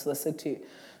coming to the city.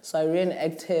 So I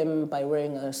reenact him by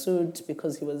wearing a suit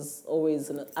because he was always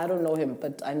I don't know him,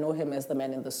 but I know him as the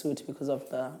man in the suit because of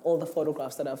all the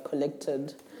photographs that I've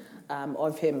collected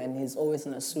of him, and he's always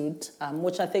in a suit,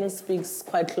 which I think speaks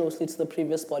quite closely to the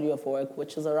previous body of work,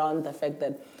 which is around the fact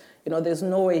that, there's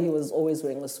no way he was always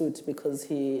wearing a suit because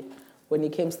when he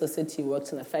came to the city, he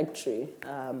worked in a factory.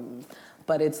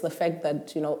 But it's the fact that,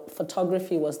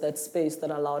 photography was that space that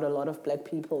allowed a lot of black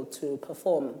people to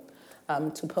perform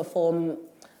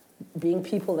being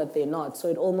people that they're not. So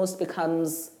it almost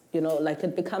becomes,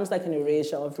 it becomes like an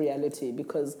erasure of reality,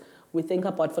 because we think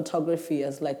about photography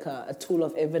as like a tool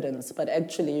of evidence, but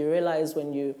actually you realize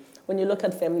when you look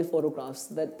at family photographs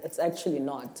that it's actually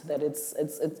not, that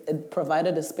it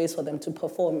provided a space for them to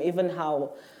perform, even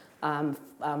how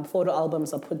photo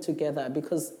albums are put together,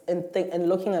 because in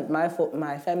looking at my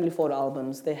family photo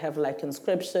albums, they have like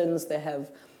inscriptions, they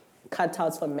have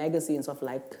cutouts from magazines of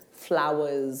like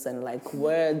flowers and like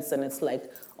words, and it's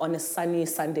like on a sunny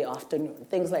Sunday afternoon,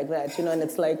 things like that, and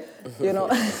it's like,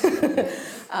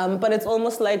 but it's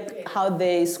almost like how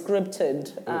they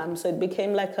scripted, so it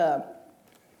became like an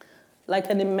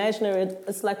imaginary,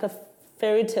 it's like a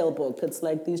fairy tale book, it's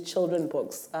like these children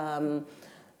books.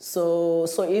 So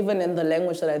even in the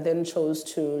language that I then chose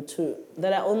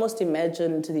that I almost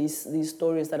imagined these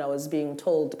stories that I was being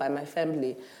told by my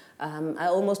family, I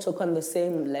almost took on the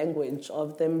same language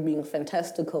of them being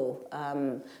fantastical,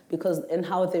 because in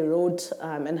how they wrote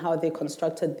and how they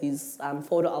constructed these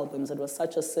photo albums, it was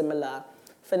such a similar,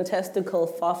 fantastical,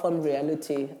 far from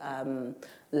reality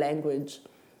language,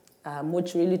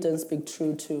 which really didn't speak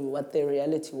true to what their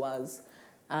reality was.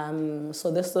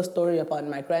 So this is a story about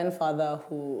my grandfather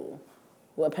who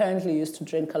apparently used to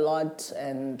drink a lot,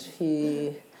 and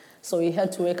he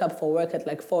had to wake up for work at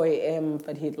like 4 a.m.,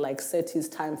 but he'd like set his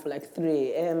time for like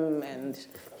 3 a.m., and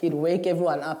he'd wake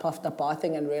everyone up after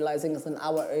bathing and realizing it's an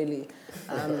hour early.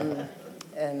 And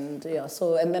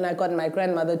then I got my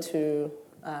grandmother to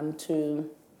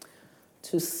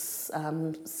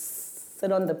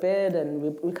sit on the bed, and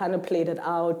we kind of played it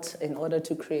out in order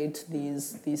to create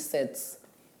these sets.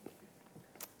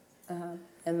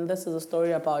 And this is a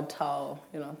story about how,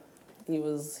 he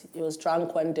was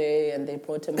drunk one day and they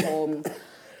brought him home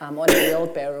on a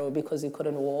wheelbarrow because he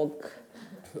couldn't walk.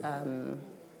 I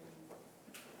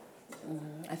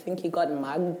think he got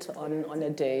mugged on a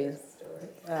day.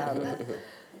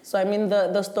 So I mean,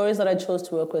 the stories that I chose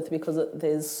to work with, because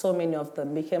there's so many of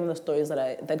them, became the stories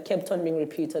that kept on being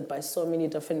repeated by so many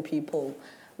different people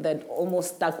that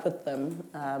almost stuck with them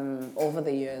over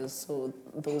the years. So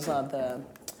those are the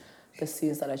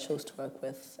scenes that I chose to work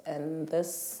with. And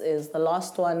this is the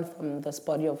last one from this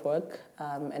body of work,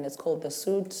 and it's called The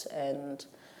Suit, and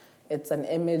it's an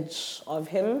image of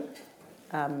him.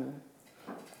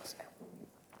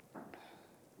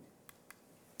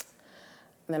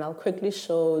 And then I'll quickly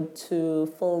show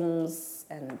 2 films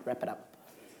and wrap it up.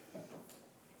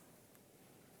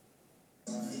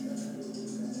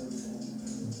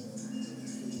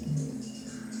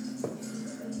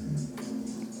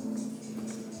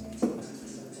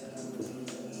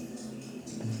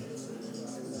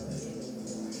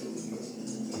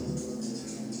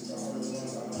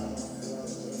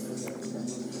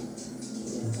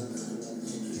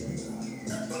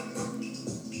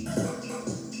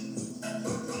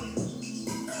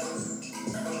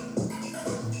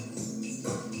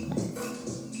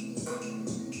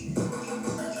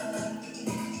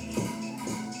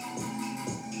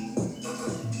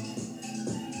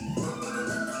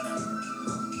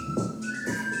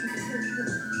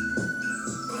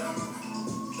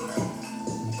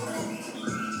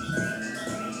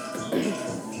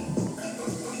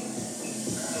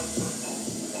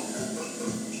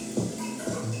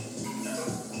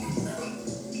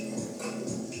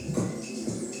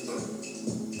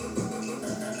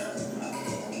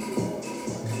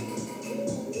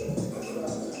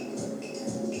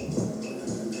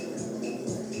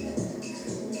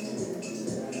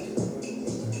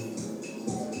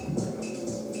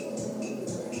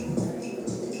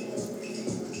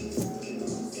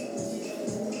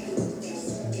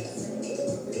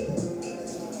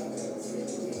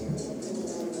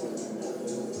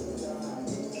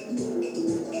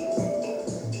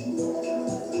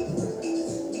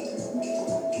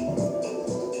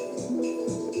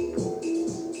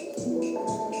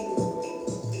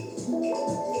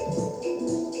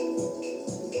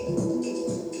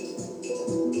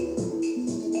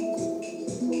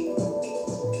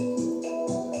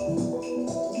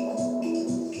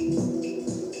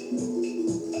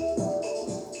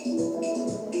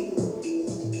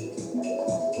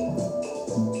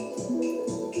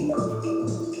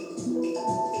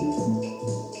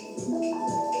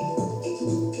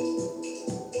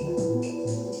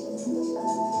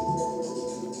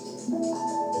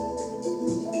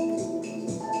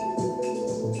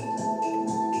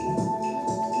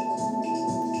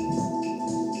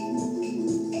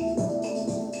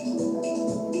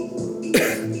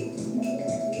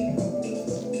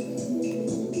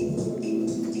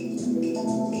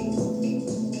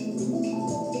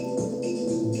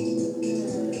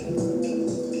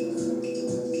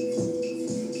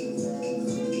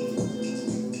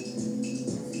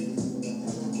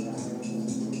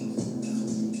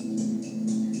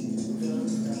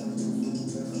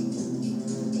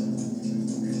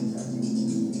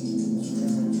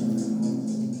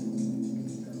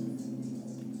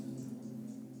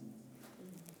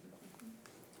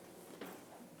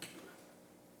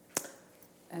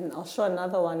 And I'll show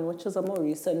another one, which is a more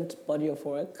recent body of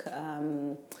work.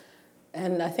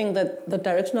 And I think that the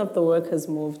direction of the work has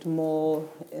moved more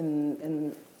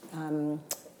in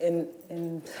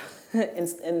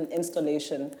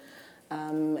installation.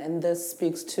 And this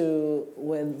speaks to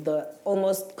where the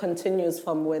almost continues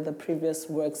from where the previous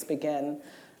works began.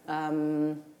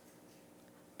 But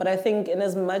I think in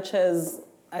as much as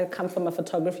I come from a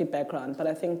photography background, but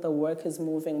I think the work is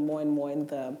moving more and more in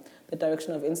the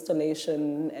direction of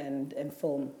installation and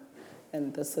film.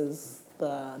 And this is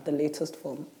the latest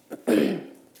film.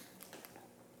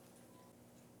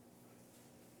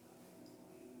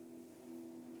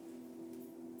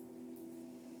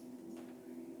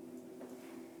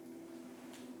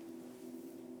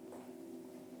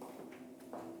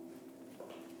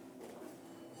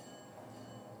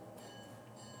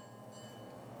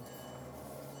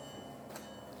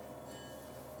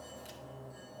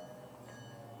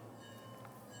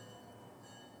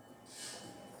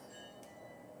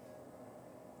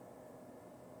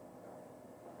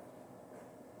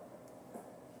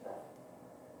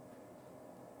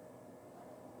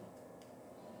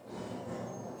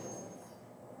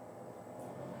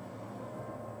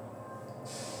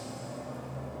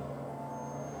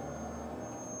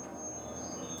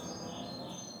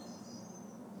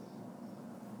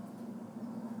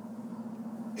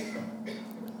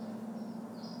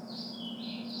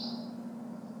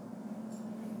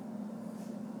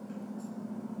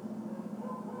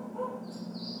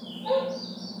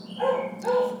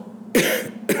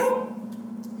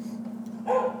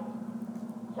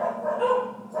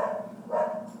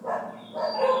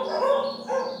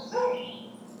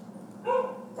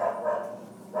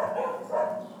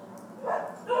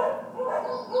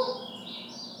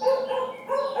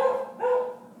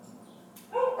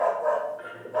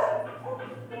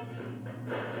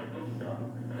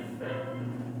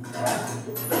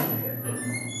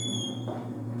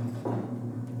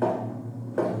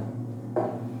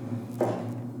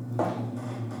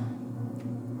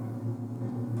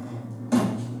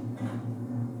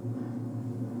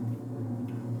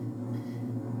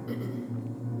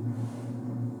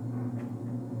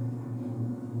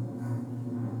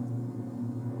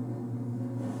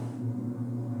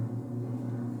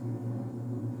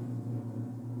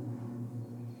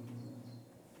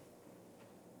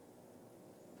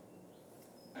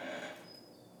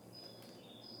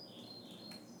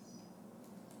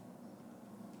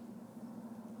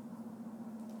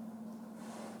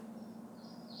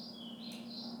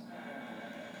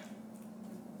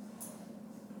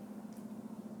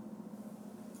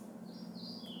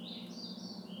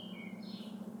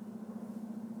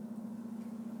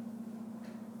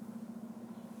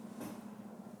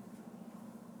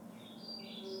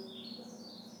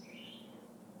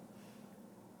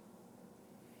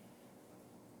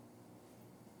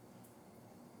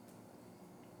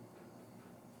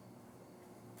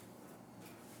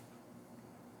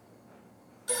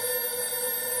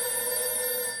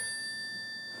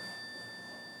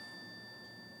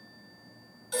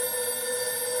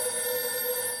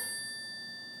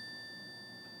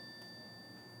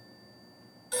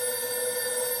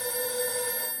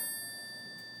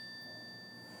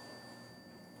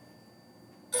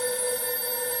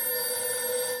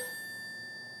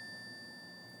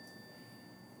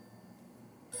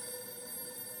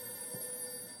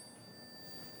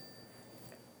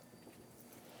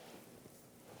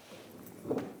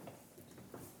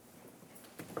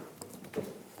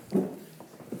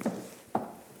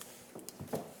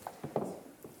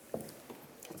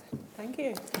 Thank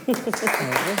you.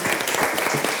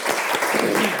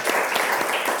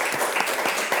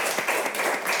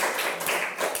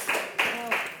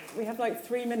 We have like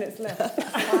 3 minutes left.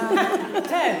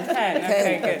 10.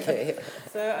 Okay, good. Okay.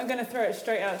 So I'm going to throw it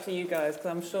straight out to you guys because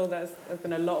I'm sure there's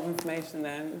been a lot of information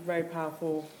there. Very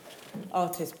powerful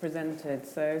artists presented.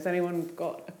 So has anyone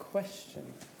got a question?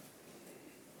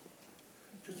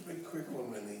 Just a very quick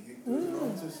one, Rennie. There's an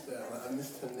artist there, I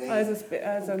missed her name. Oh,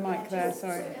 there's a mic there,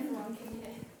 sorry.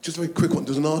 Just a very quick one.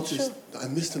 There's an artist that I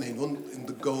missed her name, one in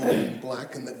the gold and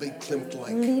black, and that they klimped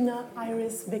like... Lina,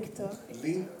 Iris, Victor.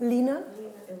 Lina,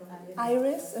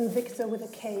 Iris, and Victor with a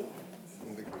K.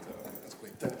 Victor. That's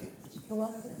great. Thank you. You're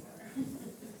welcome.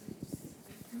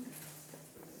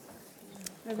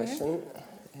 Question.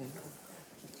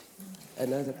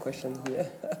 Another question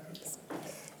here.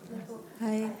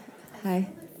 Hi.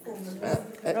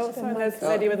 Oh, sorry, there's a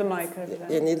lady with a mic over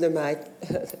there. You need the mic.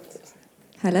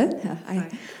 Hello. Hi.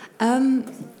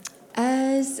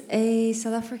 As a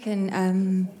South African,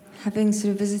 having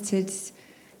sort of visited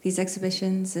these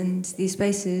exhibitions and these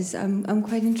spaces, I'm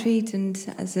quite intrigued, and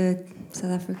as a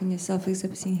South African yourself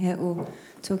exhibiting here or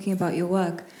talking about your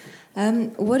work,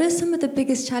 what are some of the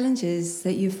biggest challenges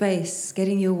that you face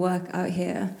getting your work out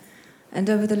here? And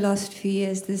over the last few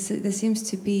years, there seems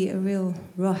to be a real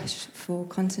rush for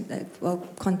content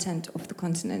of the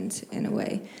continent in a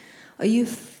way. Are you,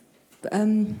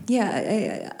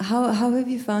 how have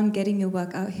you found getting your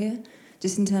work out here,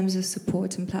 just in terms of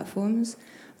support and platforms,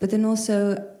 but then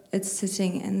also it's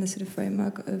sitting in the sort of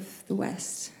framework of the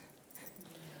West?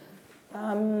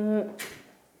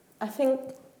 I think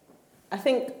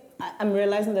I'm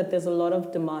realizing that there's a lot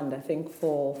of demand, I think,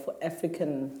 for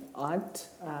African art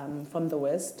from the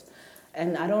West,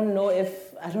 and I don't know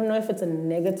if it's a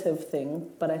negative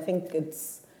thing, but I think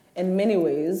it's, in many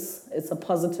ways, it's a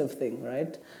positive thing,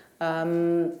 right?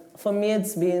 For me,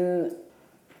 it's been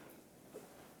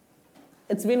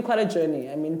quite a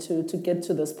journey. I mean, to get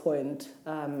to this point,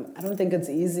 I don't think it's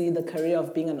easy. The career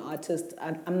of being an artist,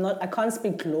 I can't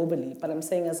speak globally, but I'm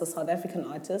saying as a South African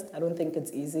artist, I don't think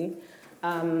it's easy.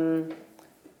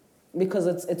 Because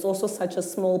it's also such a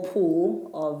small pool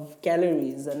of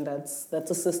galleries, and that's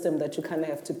a system that you kind of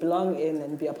have to belong in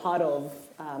and be a part of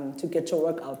to get your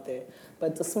work out there.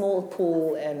 But it's a small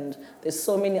pool, and there's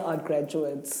so many art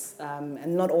graduates,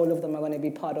 and not all of them are going to be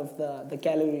part of the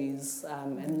galleries,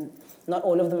 and not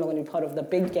all of them are going to be part of the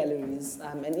big galleries,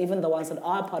 and even the ones that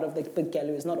are part of the big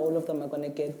galleries, not all of them are going to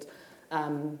get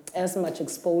as much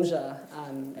exposure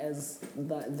as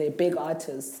the big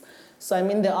artists. So I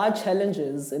mean, there are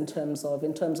challenges in terms of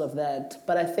that,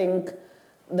 but I think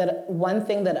that one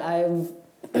thing that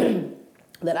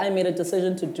that I made a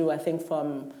decision to do, I think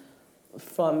from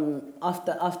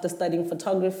after studying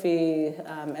photography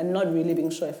and not really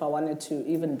being sure if I wanted to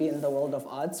even be in the world of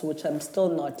arts, which I'm still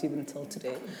not even till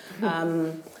today,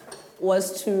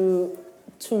 was to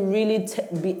really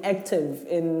be active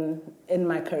in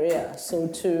my career. So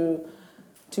to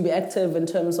be active in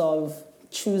terms of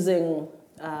choosing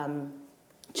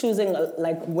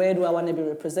like where do I want to be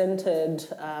represented,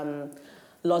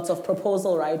 lots of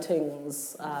proposal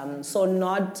writings, so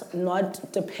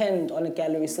not depend on a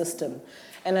gallery system.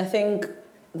 And I think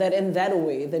that in that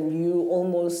way, then you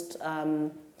almost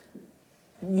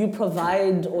you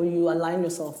provide or you align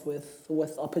yourself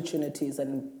with opportunities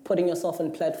and putting yourself on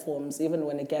platforms, even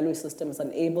when a gallery system is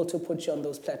unable to put you on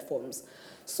those platforms.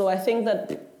 So I think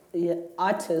that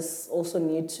artists also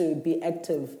need to be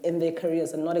active in their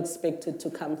careers and not expected to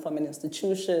come from an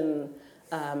institution,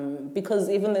 because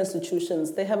even the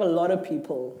institutions, they have a lot of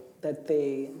people that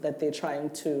they're trying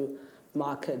to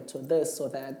market or this or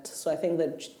that. So I think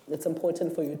that it's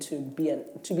important for you to be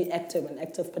active, an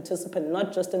active participant,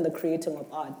 not just in the creating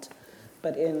of art,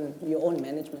 but in your own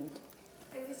management.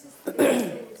 I was just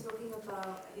talking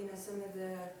about some of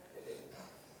the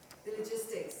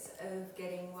logistics of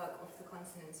getting work off the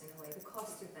continent in a way, the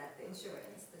cost of that, the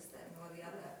insurance, this, that, and all the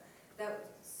other.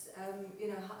 That's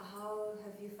how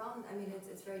have you found? I mean,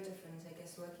 it's very different, I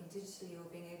guess, working digitally or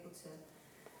being able to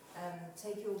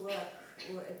take your work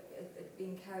or it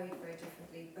being carried very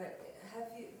differently. But have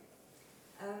you?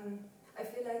 I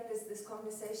feel like this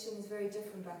conversation is very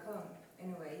different back home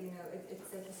in a way. It's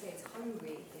like you say, it's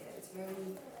hungry here. It's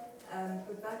very,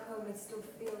 but back home it still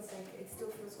feels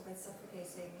quite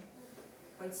suffocating,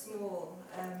 quite small.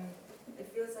 It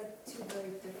feels like two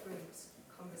very different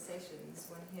conversations,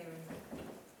 one here and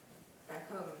back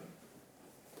home.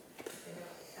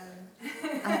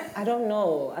 I don't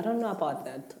know about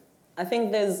that. I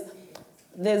think there's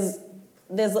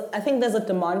I think there's a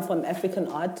demand from African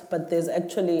art, but there's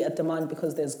actually a demand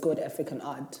because there's good African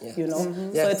art, you know?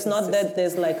 Mm-hmm. So it's not that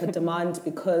there's like a demand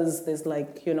because there's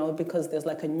like, you know, because there's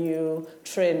like a new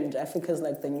trend. Africa's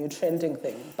like the new trending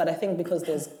thing. But I think because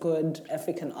there's good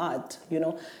African art, you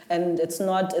know? And it's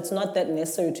not that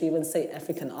necessary to even say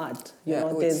African art, you know?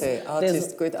 I would say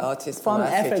good artists from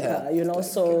Africa, you know?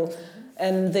 So,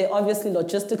 and there are obviously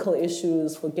logistical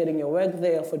issues for getting your work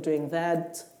there, for doing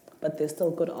that, but there's still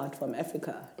good art from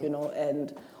Africa, you know,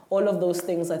 and all of those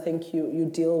things I think you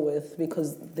deal with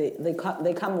because they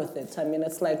come with it. I mean,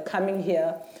 it's like coming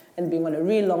here and being on a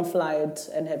really long flight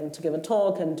and having to give a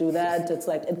talk and do that. It's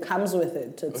like, it comes with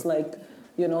it. It's like,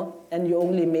 you know, and you're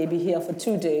only maybe here for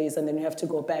 2 days and then you have to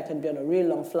go back and be on a really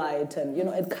long flight and, you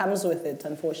know, it comes with it,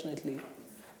 unfortunately,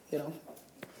 you know.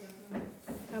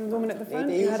 The woman at the front,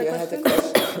 Maybe you had a question?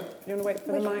 You want to wait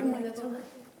for the mic?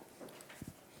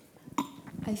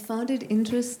 I found it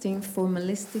interesting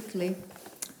formalistically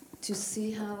to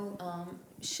see how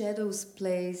shadows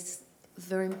plays a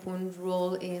very important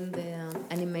role in the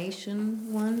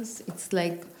animation ones. It's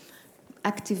like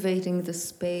activating the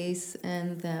space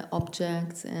and the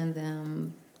objects and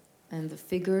the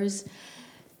figures.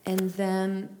 And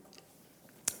then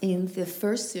in the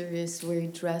first series where you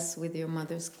dress with your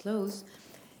mother's clothes,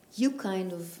 you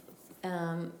kind of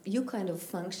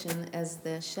function as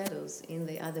the shadows in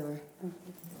the other.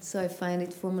 Mm-hmm. So I find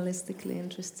it formalistically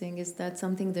interesting. Is that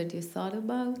something that you thought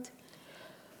about?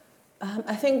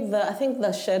 I think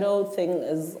the shadow thing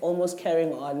is almost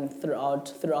carrying on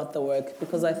throughout the work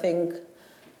because I think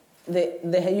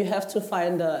you have to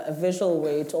find a visual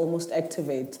way to almost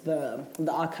activate the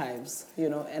archives, you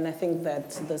know. And I think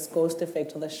that this ghost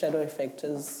effect or the shadow effect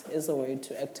is a way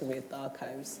to activate the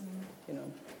archives, you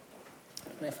know.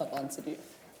 If I've answered you.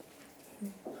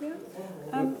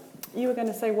 Yeah. You were going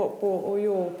to say what brought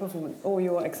all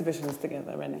your exhibitions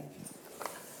together, Renee?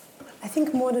 I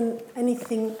think more than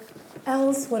anything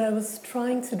else, what I was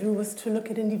trying to do was to look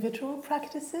at individual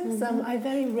practices. Mm-hmm. I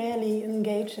very rarely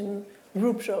engage in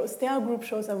group shows. There are group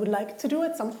shows I would like to do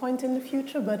at some point in the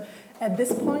future, but at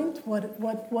this point,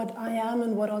 what I am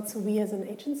and what also we as an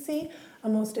agency are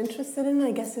most interested in,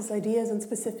 I guess, is ideas and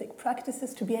specific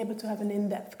practices to be able to have an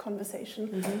in-depth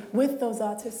conversation with those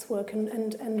artists' work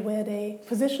and where they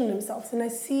position themselves. And I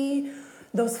see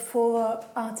those 4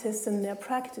 artists and their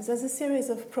practice as a series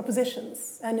of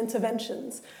propositions and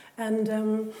interventions. And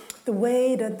the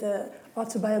way that the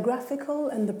autobiographical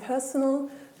and the personal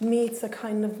meets a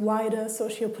kind of wider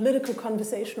socio-political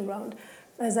conversation around,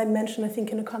 as I mentioned, I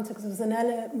think in the context of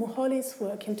Zanele Muholi's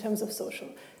work in terms of social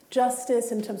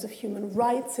justice, in terms of human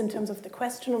rights, in terms of the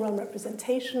question around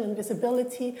representation and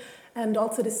visibility, and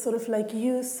also this sort of like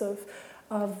use of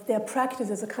their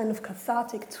practice as a kind of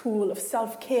cathartic tool of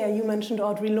self-care. You mentioned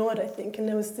Audre Lorde, I think, and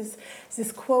there was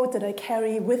this quote that I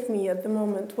carry with me at the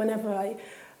moment whenever I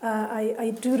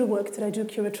do the work that I do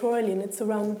curatorially, and it's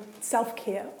around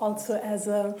self-care, also as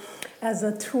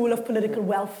a tool of political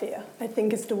welfare, I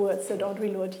think is the words that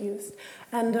Audre Lorde used.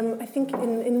 And I think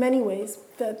in many ways,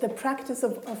 the practice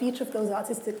of each of those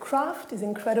artists, the craft is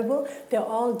incredible. They're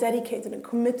all dedicated and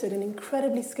committed and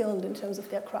incredibly skilled in terms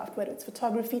of their craft, whether it's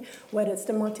photography, whether it's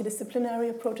the multidisciplinary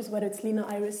approaches, whether it's Lina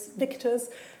Iris Victor's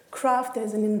craft.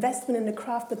 There's an investment in the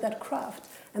craft, but that craft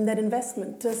and that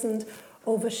investment doesn't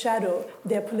overshadow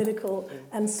their political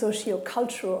and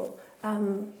socio-cultural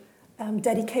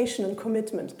dedication and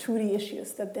commitment to the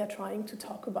issues that they're trying to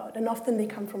talk about. And often they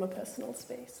come from a personal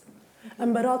space.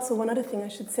 But also one other thing I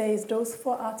should say is those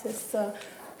 4 artists,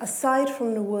 aside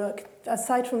from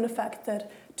the fact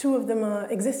that 2 of them are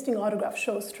existing autograph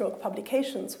shows stroke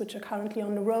publications, which are currently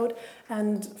on the road,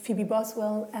 and Phoebe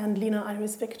Boswell and Lina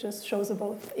Iris Victor's shows are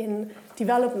both in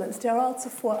development. There are also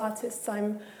 4 artists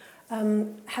I'm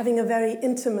having a very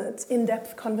intimate,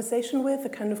 in-depth conversation with, a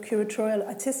kind of curatorial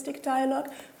artistic dialogue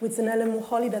with Zanele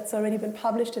Muholi that's already been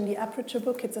published in the Aperture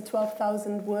book. It's a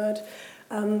 12,000-word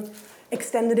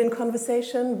extended in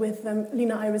conversation with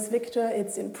Lina Iris Victor.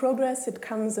 It's in progress. It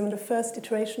comes in the first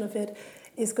iteration of it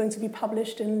is going to be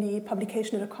published in the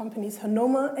publication that accompanies her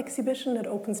NOMA exhibition that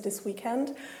opens this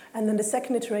weekend. And then the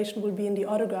second iteration will be in the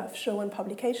autograph show and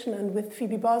publication. And with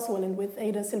Phoebe Boswell and with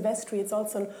Ada Silvestri, it's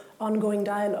also an ongoing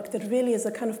dialogue that really is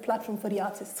a kind of platform for the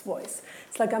artist's voice.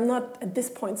 It's like I'm not at this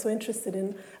point so interested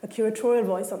in a curatorial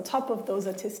voice on top of those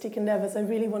artistic endeavors. I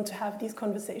really want to have these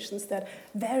conversations that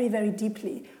very, very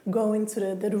deeply go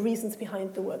into the reasons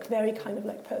behind the work, very kind of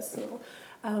like personal.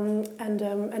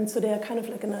 And so they are kind of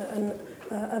like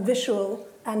a visual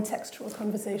and textual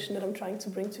conversation that I'm trying to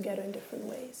bring together in different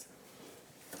ways.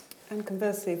 And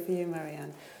conversely for you,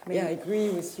 Marianne. Yeah, I agree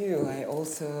with you. I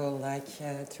also like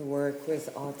to work with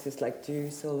artists, like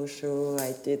do solo show.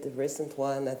 I did the recent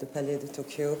one at the Palais de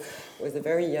Tokyo with a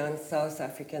very young South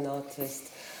African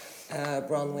artist,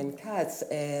 Bronwyn Katz,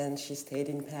 and she stayed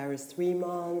in Paris 3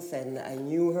 months, and I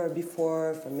knew her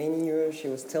before for many years. She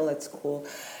was still at school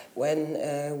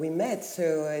when we met,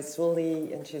 so it's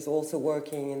really, and she's also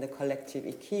working in the collective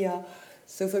IKEA.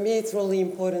 So for me, it's really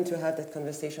important to have that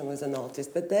conversation with an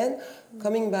artist. But then,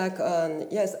 coming back on,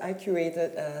 yes, I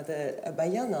curated a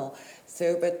biennial.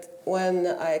 So, but when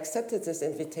I accepted this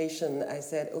invitation, I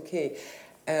said, okay,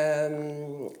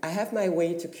 I have my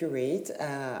way to curate.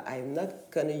 I'm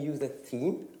not going to use a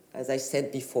theme, as I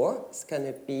said before. It's going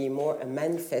to be more a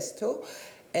manifesto.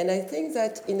 And I think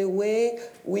that in a way,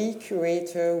 we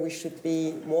curator, we should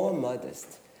be more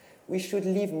modest. We should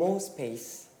leave more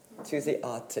space to the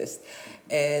artist.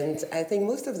 And I think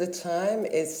most of the time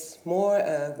it's more,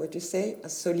 what do you say, a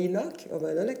soliloque or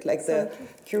monologue, like the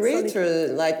curator,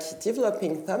 like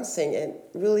developing something and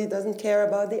really doesn't care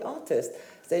about the artist.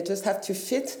 They just have to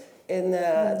fit in,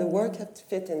 the work have to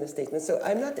fit in the statement. So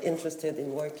I'm not interested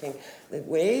in working that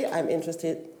way. I'm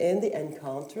interested in the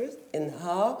encounters, in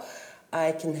how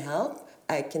I can help,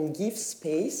 I can give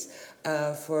space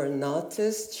for an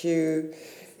artist to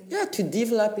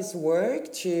develop his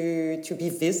work, to be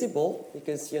visible,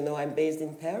 because, you know, I'm based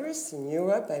in Paris, in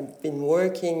Europe. I've been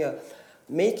working,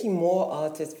 making more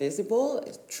artists visible.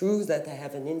 It's true that I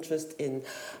have an interest in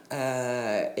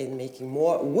making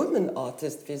more women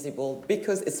artists visible,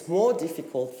 because it's more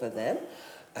difficult for them.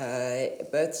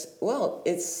 But, well,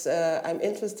 it's, I'm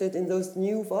interested in those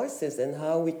new voices and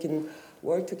how we can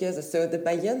work together. So the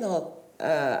biennial,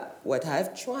 what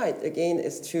I've tried, again,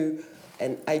 is to,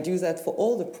 and I do that for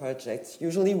all the projects.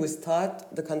 Usually we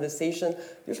start the conversation,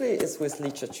 usually it's with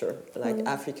literature, like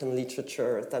African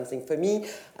literature or something. For me,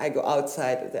 I go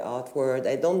outside of the art world.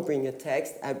 I don't bring a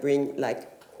text, I bring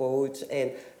like quotes,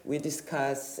 and we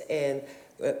discuss. And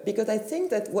because I think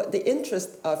that what the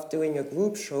interest of doing a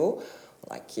group show,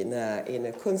 like in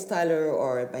a Kunsthalle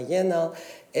or a biennial,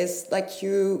 is like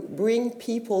you bring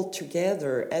people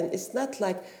together, and it's not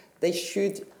like they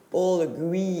should all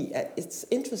agree. It's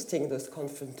interesting, this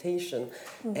confrontation,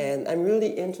 and I'm really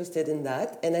interested in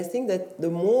that. And I think that the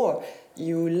more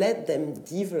you let them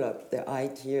develop their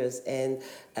ideas and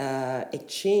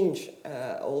exchange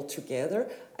all together,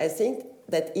 I think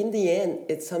that in the end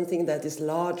it's something that is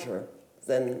larger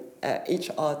than each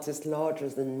artist, larger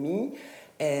than me,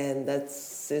 and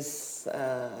that's this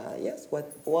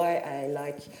why I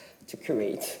like to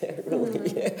create,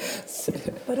 really.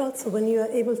 But also when you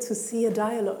are able to see a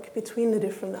dialogue between the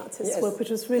different artists, which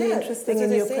was really interesting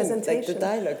in your presentation. Like the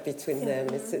dialogue between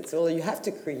them, it's all, you have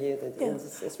to create it.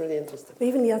 It's really interesting. But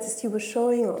even the artist you were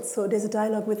showing also, there's a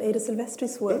dialogue with Ada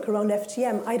Silvestri's work around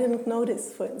FGM. I didn't know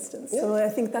this, for instance. So I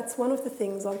think that's one of the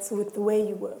things also with the way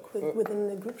you work within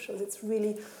the group shows. It's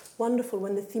really wonderful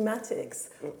when the thematics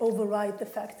override the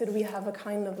fact that we have a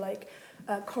kind of like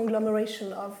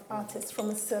conglomeration of artists from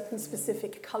a certain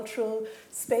specific cultural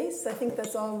space. I think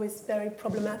that's always very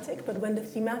problematic, but when the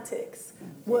thematics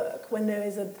work, when there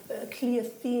is a clear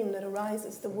theme that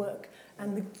arises, the work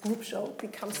and the group show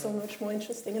becomes so much more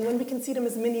interesting. And when we can see them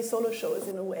as mini solo shows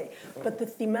in a way, but the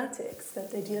thematics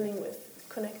that they're dealing with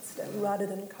connects them rather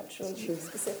than culturally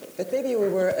specific. But maybe we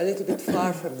were a little bit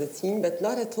far from the theme, but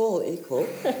not at all equal.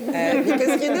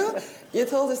 Because, you know, you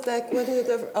told us that when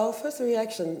our first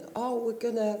reaction,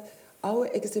 our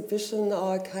exhibition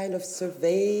are kind of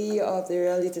survey of the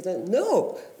reality.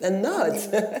 No, they're not.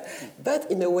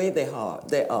 But in a way they are.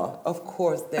 They are. Of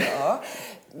course they are.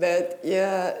 But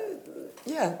yeah.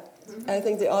 I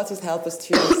think the artists help us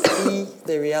to see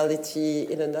the reality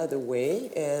in another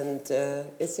way, and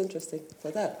it's interesting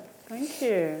for that. Thank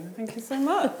you. Thank you so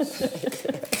much.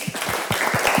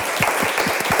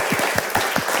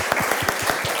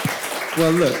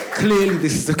 Well, look, clearly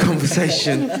this is a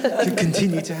conversation to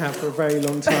continue to have for a very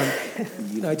long time.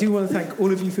 You know, I do want to thank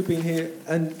all of you for being here,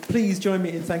 and please join me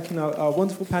in thanking our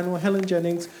wonderful panel, Helen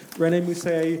Jennings, René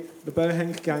Musset, Le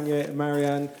Boheng Gagne, and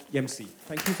Marianne Yemsi.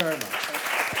 Thank you very much.